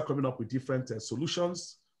 can start coming up with different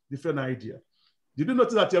solutions, different idea. Did you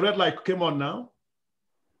notice that your red light came on now?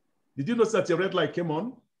 Did you notice that your red light came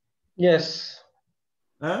on? Yes.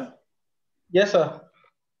 Huh? Yes, sir.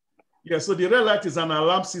 Yeah, so the red light is an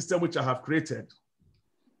alarm system which I have created.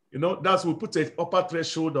 You know, that's we put an upper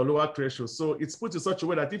threshold or lower threshold. So it's put in such a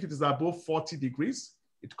way that if it is above 40 degrees,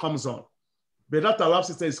 it comes on. But that alarm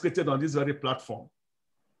system is created on this very platform.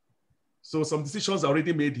 So some decisions are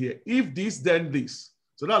already made here. If this, then this.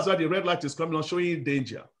 So that's why the red light is coming on, showing you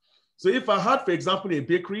danger. So if I had, for example, a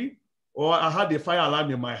bakery, or I had a fire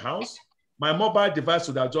alarm in my house, my mobile device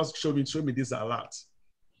would have just show me this alert.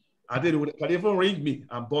 And then it can even ring me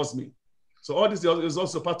and buzz me. So all this is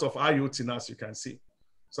also part of IoT now, as you can see.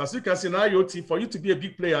 So as you can see in IoT, for you to be a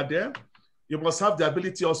big player there, you must have the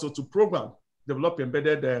ability also to program, develop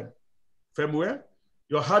embedded firmware.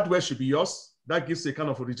 Your hardware should be yours. That gives a kind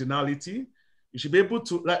of originality. You should be able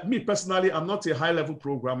to, like me personally, I'm not a high-level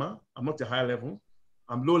programmer. I'm not a high level.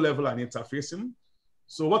 I'm low-level and interfacing.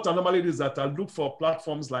 So what I normally do is that I look for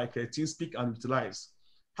platforms like TeamSpeak and Utilize.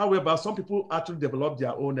 However, some people actually develop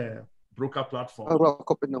their own broker platform.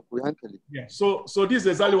 Yeah. So this is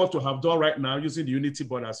exactly what we have done right now using the Unity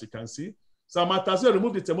board, as you can see. So I might as well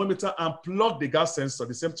remove the thermometer and plug the gas sensor.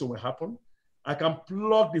 The same thing will happen. I can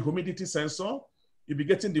plug the humidity sensor. You'll be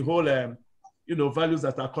getting the whole, you know, values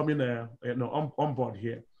that are coming you know, on board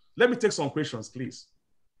here. Let me take some questions, please.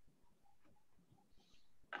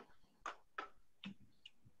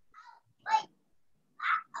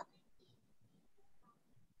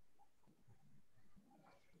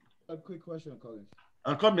 A quick question, Colin.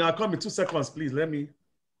 I'll come in 2 seconds, please. Let me.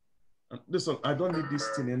 This one, I don't need this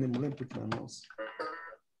thing anymore. Let me put my mouse.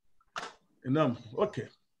 Okay.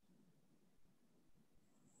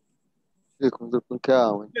 Okay.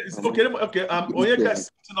 Onyeka is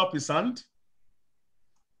putting up his hand.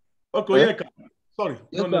 Okay, Onyeka. Sorry.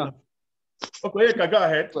 Yes, no. Okay, Onyeka, go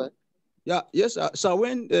ahead. Yeah, yes, sir. So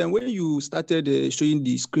when you started showing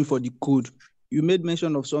the screen for the code, you made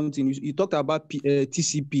mention of something. You talked about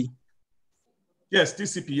TCP. Yes,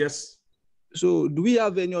 TCP, yes. So do we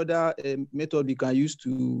have any other method we can use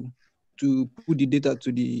to put the data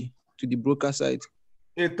to the broker side?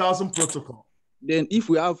 8,000 protocol. Then if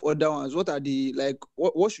we have other ones, what are the, like,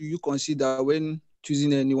 what should you consider when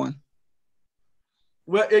choosing anyone?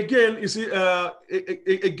 Well, again, you see,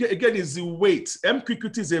 again is the weight.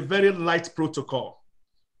 MQTT is a very light protocol.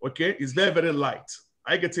 Okay, it's very, very light.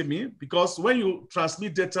 I get it, because when you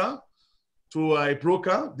transmit data to a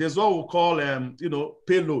broker, there's what we call, you know,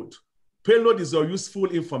 payload. Payload is your useful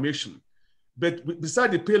information. But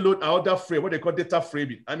beside the payload are other frame, what they call data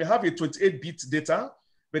framing. I may have a 28-bit data,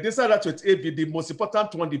 but inside that 28-bit, the most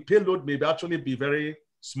important one, the payload may actually be very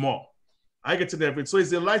small. I get it. So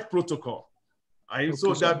it's a light protocol. Okay,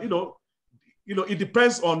 so that, you know, it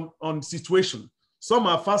depends on situation. Some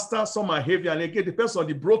are faster, some are heavier, and again, it depends on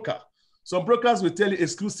the broker. Some brokers will tell you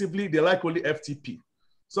exclusively they like only FTP.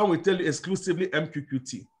 Some will tell you exclusively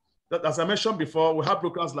MQTT. That, as I mentioned before, we have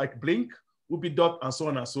brokers like Blink, Ubidot, and so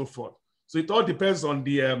on and so forth. So it all depends on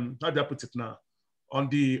the how do I put it now? On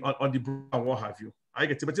the broker and what have you. I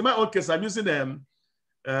get it. But in my own case, I'm using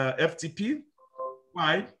FTP.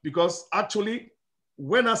 Why? Because actually,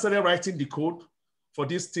 when I started writing the code for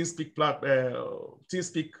this TeamSpeak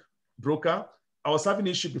broker, I was having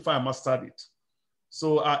issue before I mastered it.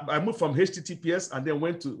 So I moved from HTTPS and then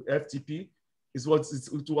went to FTP. It was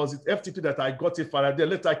FTP that I got it for. Then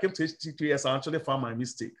later I came to HTTPS and actually found my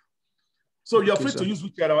mistake. So you're free to use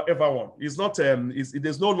whichever one. It's not,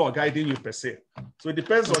 there's no law guiding you per se. So it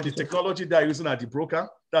depends on the technology they're using at the broker,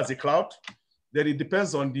 that's the cloud. Then it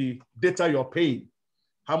depends on the data you're paying.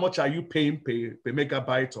 How much are you paying per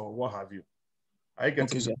megabyte or what have you? I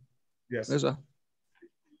get it. Yes. Yes, sir.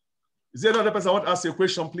 Is there another person I want to ask you a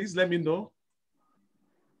question, please? Let me know.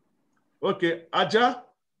 Okay, Aja.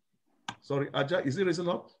 Sorry, Aja, is it raising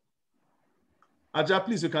up? Aja,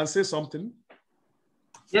 please, you can say something.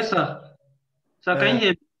 Yes, sir. Sir, can you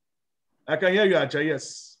hear me? I can hear you, Aja,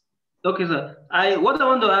 yes. Okay, sir. What I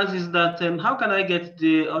want to ask is that how can I get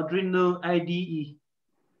the Arduino IDE?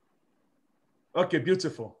 Okay,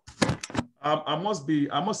 beautiful. I must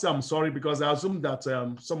say I'm sorry because I assume that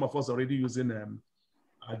some of us are already using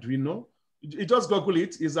Arduino. You just Google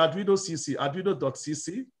it. It's Arduino CC,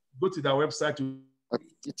 arduino.cc. Go to their website.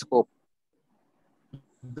 It's up.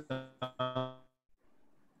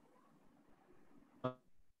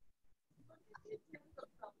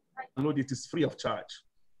 Download it is free of charge.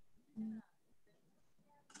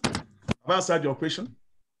 Have I answered your question?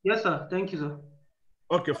 Yes, sir. Thank you, sir.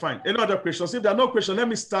 Okay, fine. Any other questions? If there are no questions, let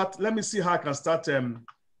me start. Let me see how I can start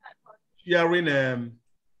sharing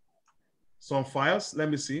some files. Let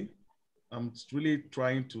me see. I'm really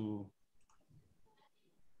trying to.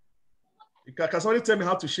 Can somebody tell me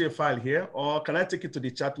how to share a file here, or can I take it to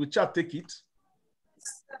the chat? Will chat take it?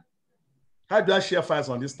 How do I share files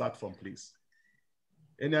on this platform, please?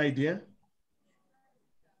 Any idea?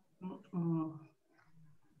 Where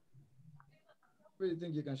do you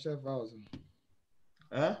think you can share files?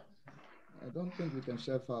 Huh? I don't think we can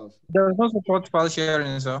share files. There is no support file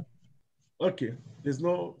sharing, sir. Okay, there's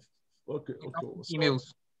no, okay.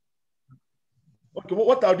 Emails. Okay,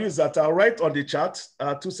 what I'll do is that I'll write on the chat,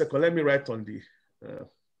 2 seconds, let me write on the,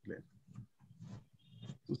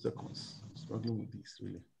 2 seconds, I'm struggling with this,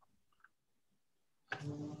 really.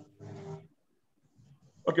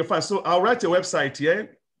 Okay, fine, so I'll write a website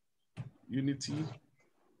here, Unity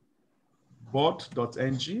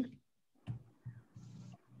board.ng,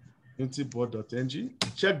 unityboard.ng.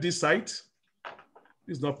 Check this site.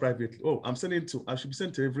 It's not private. Oh, I should be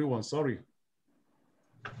sent to everyone, sorry.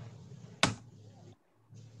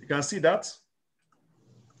 You can see that?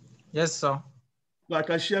 Yes, sir. No, I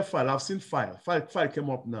can share file. I've seen file. File came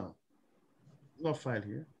up now. No file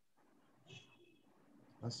here.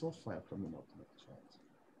 I saw file coming up now.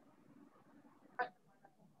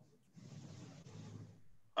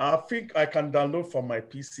 I think I can download from my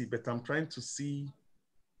PC, but I'm trying to see.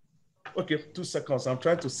 Okay, 2 seconds. I'm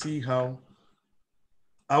trying to see how.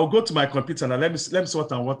 I'll go to my computer and let me see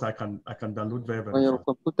what I can download very, very On your fast.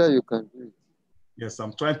 computer, you can do it. Yes,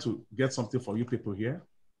 I'm trying to get something for you people here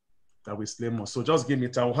that will slay more. So just give me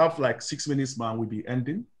time. I'll have like 6 minutes, man. We'll be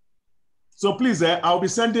ending. So please, I'll be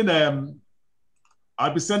sending a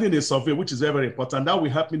survey, which is very, very important. That will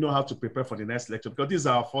help me know how to prepare for the next lecture because this is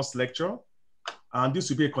our first lecture, and this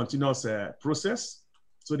will be a continuous process.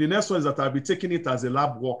 So the next one is that I'll be taking it as a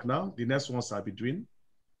lab work now. The next ones I'll be doing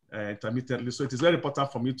intermittently. So it is very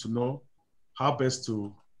important for me to know how best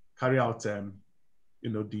to carry out,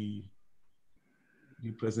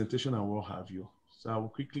 the presentation and what have you. So I will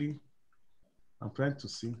quickly, I'm trying to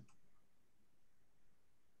see.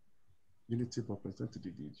 Unity for present to the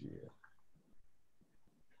DGA.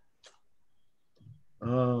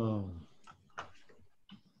 Oh,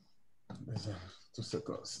 2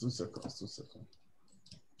 seconds, 2 seconds, 2 seconds.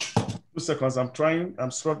 2 seconds, I'm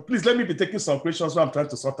struggling. Please let me be taking some questions while I'm trying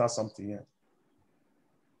to sort out something here.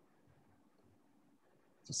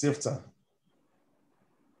 To save time.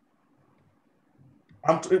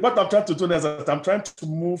 What I'm trying to do is that I'm trying to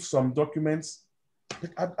move some documents.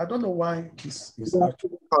 I don't know why this is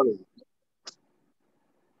actually.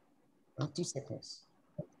 2 seconds.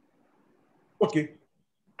 Okay.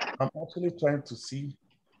 I'm actually trying to see.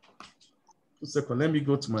 2 seconds. Let me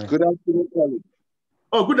go to my. Good afternoon, colleague.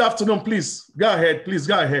 Oh, good afternoon. Please go ahead. Please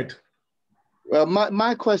go ahead. Well,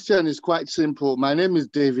 my question is quite simple. My name is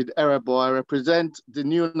David Erebo. I represent the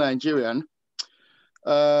New Nigerian.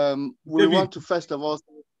 We want to first of all,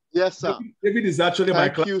 yes, sir. David is actually my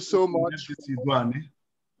Thank you so much.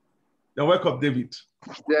 You're welcome, David.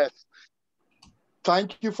 Yes.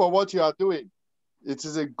 Thank you for what you are doing. It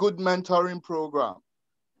is a good mentoring program.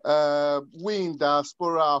 We in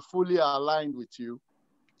diaspora are fully aligned with you.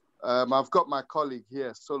 I've got my colleague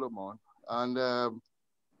here, Solomon, and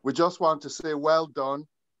We just want to say well done.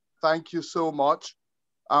 Thank you so much.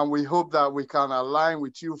 And we hope that we can align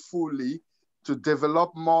with you fully to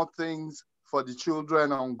develop more things for the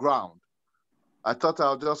children on ground. I thought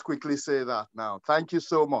I'll just quickly say that now. Thank you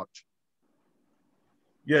so much.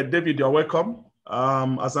 Yeah, David, you're welcome.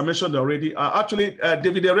 As I mentioned already,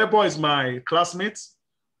 David Erebo is my classmate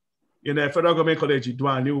in the Federal Government College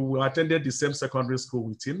Idwani. We attended the same secondary school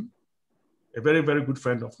with him. A very, very good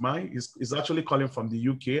friend of mine. He's actually calling from the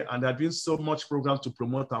UK, and they're doing so much programs to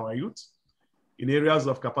promote our youth in areas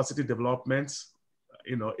of capacity development,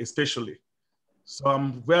 especially. So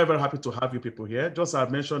I'm very, very happy to have you people here. Just as I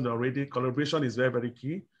mentioned already, collaboration is very, very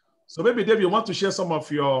key. So maybe, Dave, you want to share some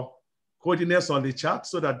of your coordinates on the chat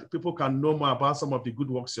so that people can know more about some of the good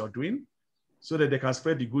works you're doing so that they can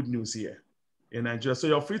spread the good news here in Nigeria. So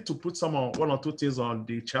you're free to put one or two things on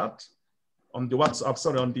the chat, on the WhatsApp,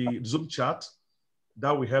 sorry, on the Zoom chat.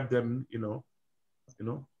 That will help them,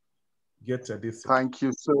 get this. Thank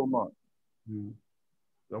you so much.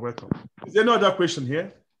 You're welcome. Is there no other question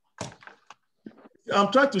here?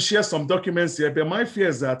 I'm trying to share some documents here, but my fear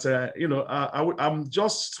is that, I'm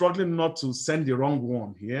just struggling not to send the wrong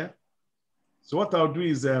one here. So what I'll do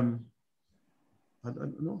is, I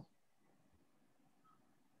don't know.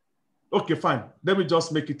 Okay, fine. Let me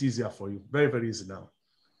just make it easier for you. Very, very easy now.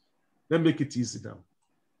 Let me make it easy now.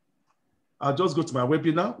 I'll just go to my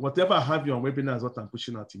webinar. Whatever I have you on webinar is what I'm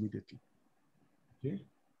pushing out immediately. Okay.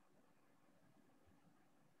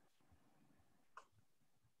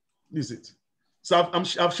 This is it. So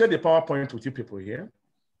I've shared the PowerPoint with you people here.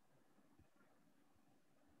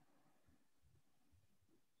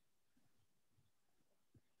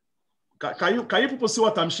 Can you people see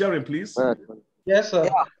what I'm sharing, please? Yes, sir.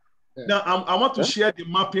 Yeah. Now I want to share the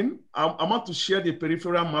mapping. I want to share the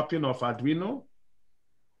peripheral mapping of Arduino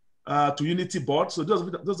to Unity board. So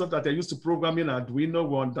those that are used to programming Arduino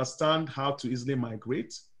will understand how to easily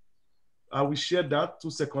migrate. I will share that. 2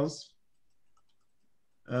 seconds.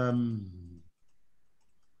 2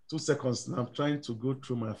 seconds. Now I'm trying to go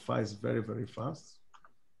through my files very, very fast.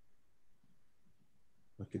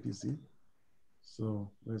 Okay, easy.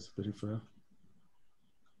 So where's peripheral?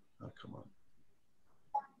 Oh, come on.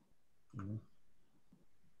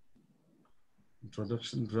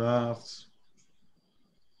 Introduction drafts.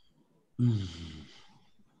 This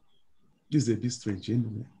is a bit strange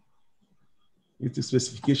anyway. It is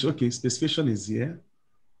specification. Okay, specification is here.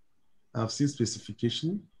 I've seen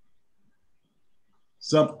specification.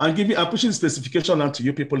 So I'm pushing specification out to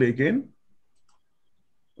you people again.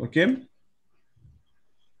 Okay.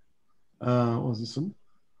 What was this one?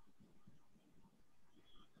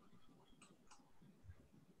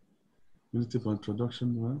 Unity for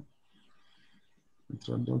introduction, well.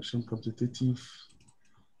 Introduction, competitive.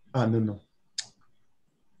 No.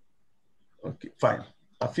 Okay, fine.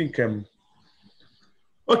 I think, okay,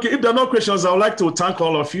 if there are no questions, I would like to thank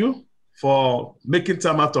all of you for making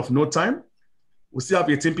time out of no time. We still have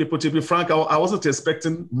 18 people. To be frank, I wasn't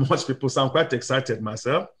expecting much people, so I'm quite excited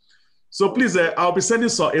myself. So please, I'll be sending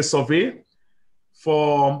a survey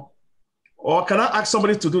or can I ask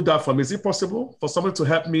somebody to do that for me? Is it possible for somebody to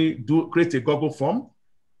help me create a Google form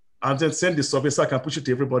and then send the survey so I can push it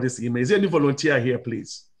to everybody's email? Is there any volunteer here,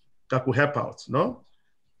 please, that could help out? No?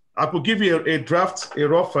 I could give you a draft, a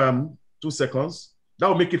rough 2 seconds. That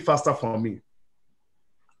will make it faster for me.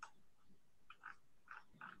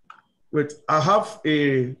 Wait, I have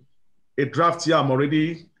a draft here.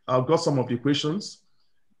 I've got some of the questions.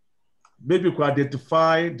 Maybe we could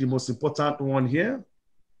identify the most important one here.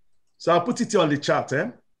 So I'll put it here on the chat.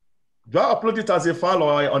 Do I upload it as a file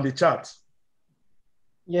or on the chat?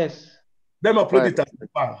 Yes. Let me upload it as a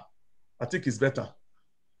file. I think it's better.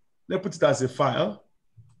 Let me put it as a file.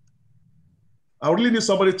 I really need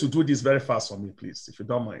somebody to do this very fast for me, please, if you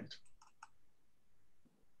don't mind.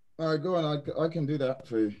 All right, go on. I can do that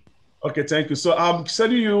for you. Okay, thank you. So I'm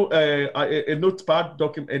sending you a notepad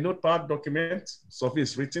document. Survey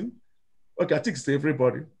is written. Okay, I think it's to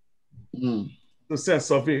everybody. To send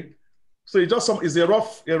survey. So it just is a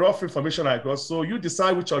rough information I got. So you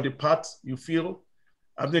decide which of the parts you feel,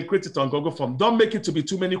 and then create it on Google Form. Don't make it to be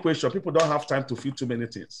too many questions. People don't have time to fill too many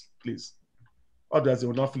things, please. Otherwise, they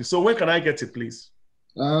will not fill it. So when can I get it, please?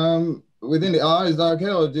 Within the hour, is that okay,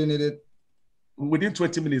 or do you need it? Within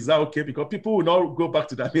 20 minutes, is that okay? Because people will not go back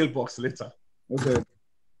to their mailbox later. Okay.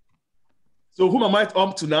 So whom am I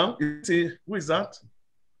up to now? Who is that?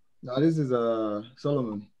 No, this is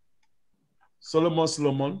Solomon. Solomon.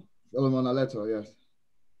 Solomon Aleto, yes.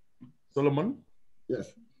 Solomon?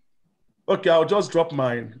 Yes. Okay, I'll just drop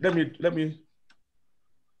mine. Let me.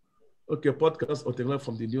 Okay, podcast or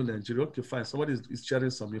from the New Nigeria. Okay, fine. Somebody is sharing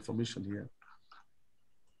some information here.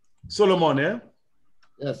 Solomon, eh?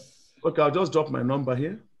 Yes. Okay, I'll just drop my number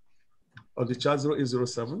here on the chat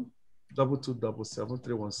 0807 2277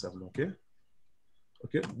 317. Okay.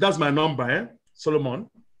 Okay, that's my number, eh? Solomon.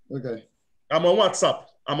 Okay. I'm on WhatsApp.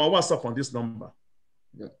 I'm on WhatsApp on this number.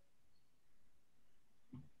 Yeah.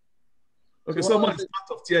 Okay, so Solomon is part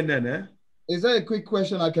of TNN, eh? Is there a quick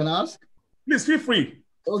question I can ask? Please feel free.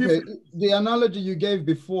 Okay, the analogy you gave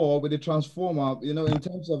before with the transformer, you know, in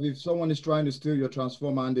terms of if someone is trying to steal your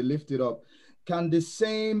transformer and they lift it up, can the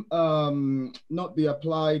same not be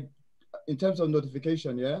applied in terms of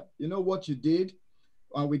notification? Yeah, you know what you did,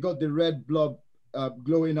 and we got the red blob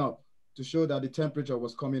glowing up to show that the temperature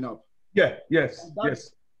was coming up. Yeah. Yes.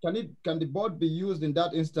 Yes. Can the board be used in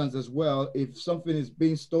that instance as well if something is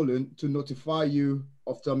being stolen to notify you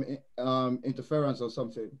of some interference or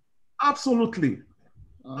something? Absolutely.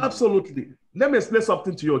 Absolutely. Let me explain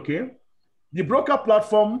something to you, okay? The broker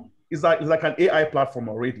platform is like an AI platform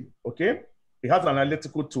already, okay? It has an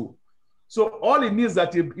analytical tool. So all it means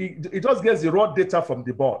that it just gets the raw data from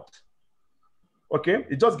the board, okay?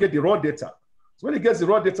 It just gets the raw data. So when it gets the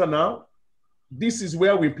raw data now, this is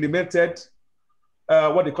where we implemented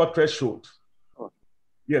what they call threshold.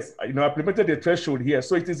 Yes, I implemented the threshold here.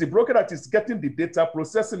 So it is the broker that is getting the data,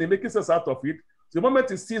 processing it, making sense out of it. The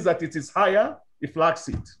moment it sees that it is higher, it flags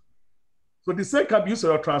it. So the same can be used for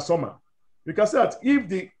your transformer. You can say that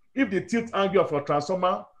if the tilt angle of your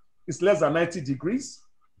transformer is less than 90 degrees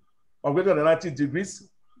or greater than 90 degrees,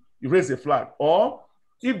 you raise a flag. Or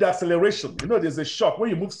if the acceleration, there's a shock when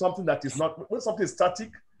you move something that is not, when something is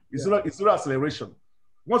static, it's zero acceleration.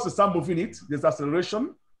 Once you start moving it, there's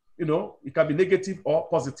acceleration, it can be negative or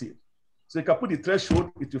positive. So you can put the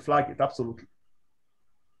threshold, it will flag it, absolutely.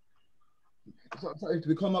 So it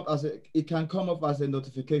will come up it can come up as a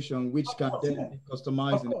notification, which can then be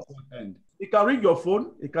customized in the front end. It can ring your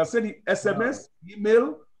phone, it can send SMS,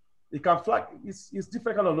 email, it can flag, it's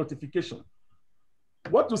different kind of notification.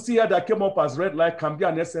 What you see here that came up as red light can be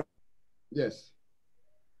an SMS. Yes.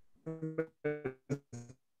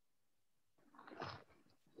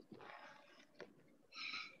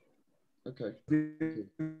 Okay.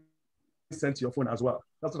 Sent to your phone as well.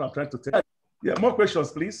 That's what I'm trying to tell you. Yeah, more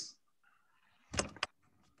questions, please.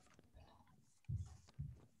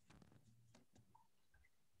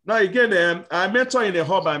 Now, again, I mentor in a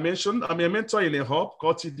hub I mentioned. I'm a mentor in a hub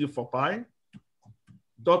called td4pi.org.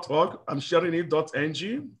 I'm sharing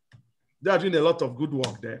it.ng. They are doing a lot of good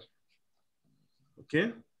work there.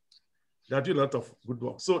 Okay? They are doing a lot of good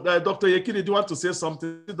work. So, Dr. Yekini, do you want to say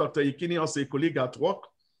something? Dr. Yekini, also a colleague at work,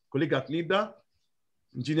 colleague at NIDA,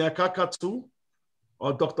 Engineer Kaka too,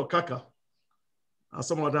 or Dr. Kaka, and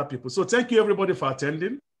some other people. So thank you everybody for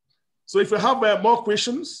attending. So if you have more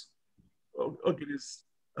questions, okay,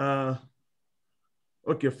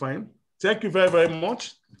 okay, fine. Thank you very, very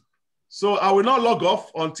much. So I will not log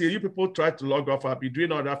off until you people try to log off. I'll be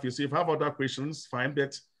doing other things. So if you have other questions, fine,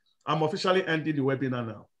 but I'm officially ending the webinar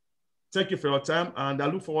now. Thank you for your time, and I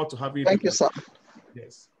look forward to having you. Thank you, sir.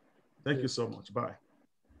 Yes. Thank you so much. Bye.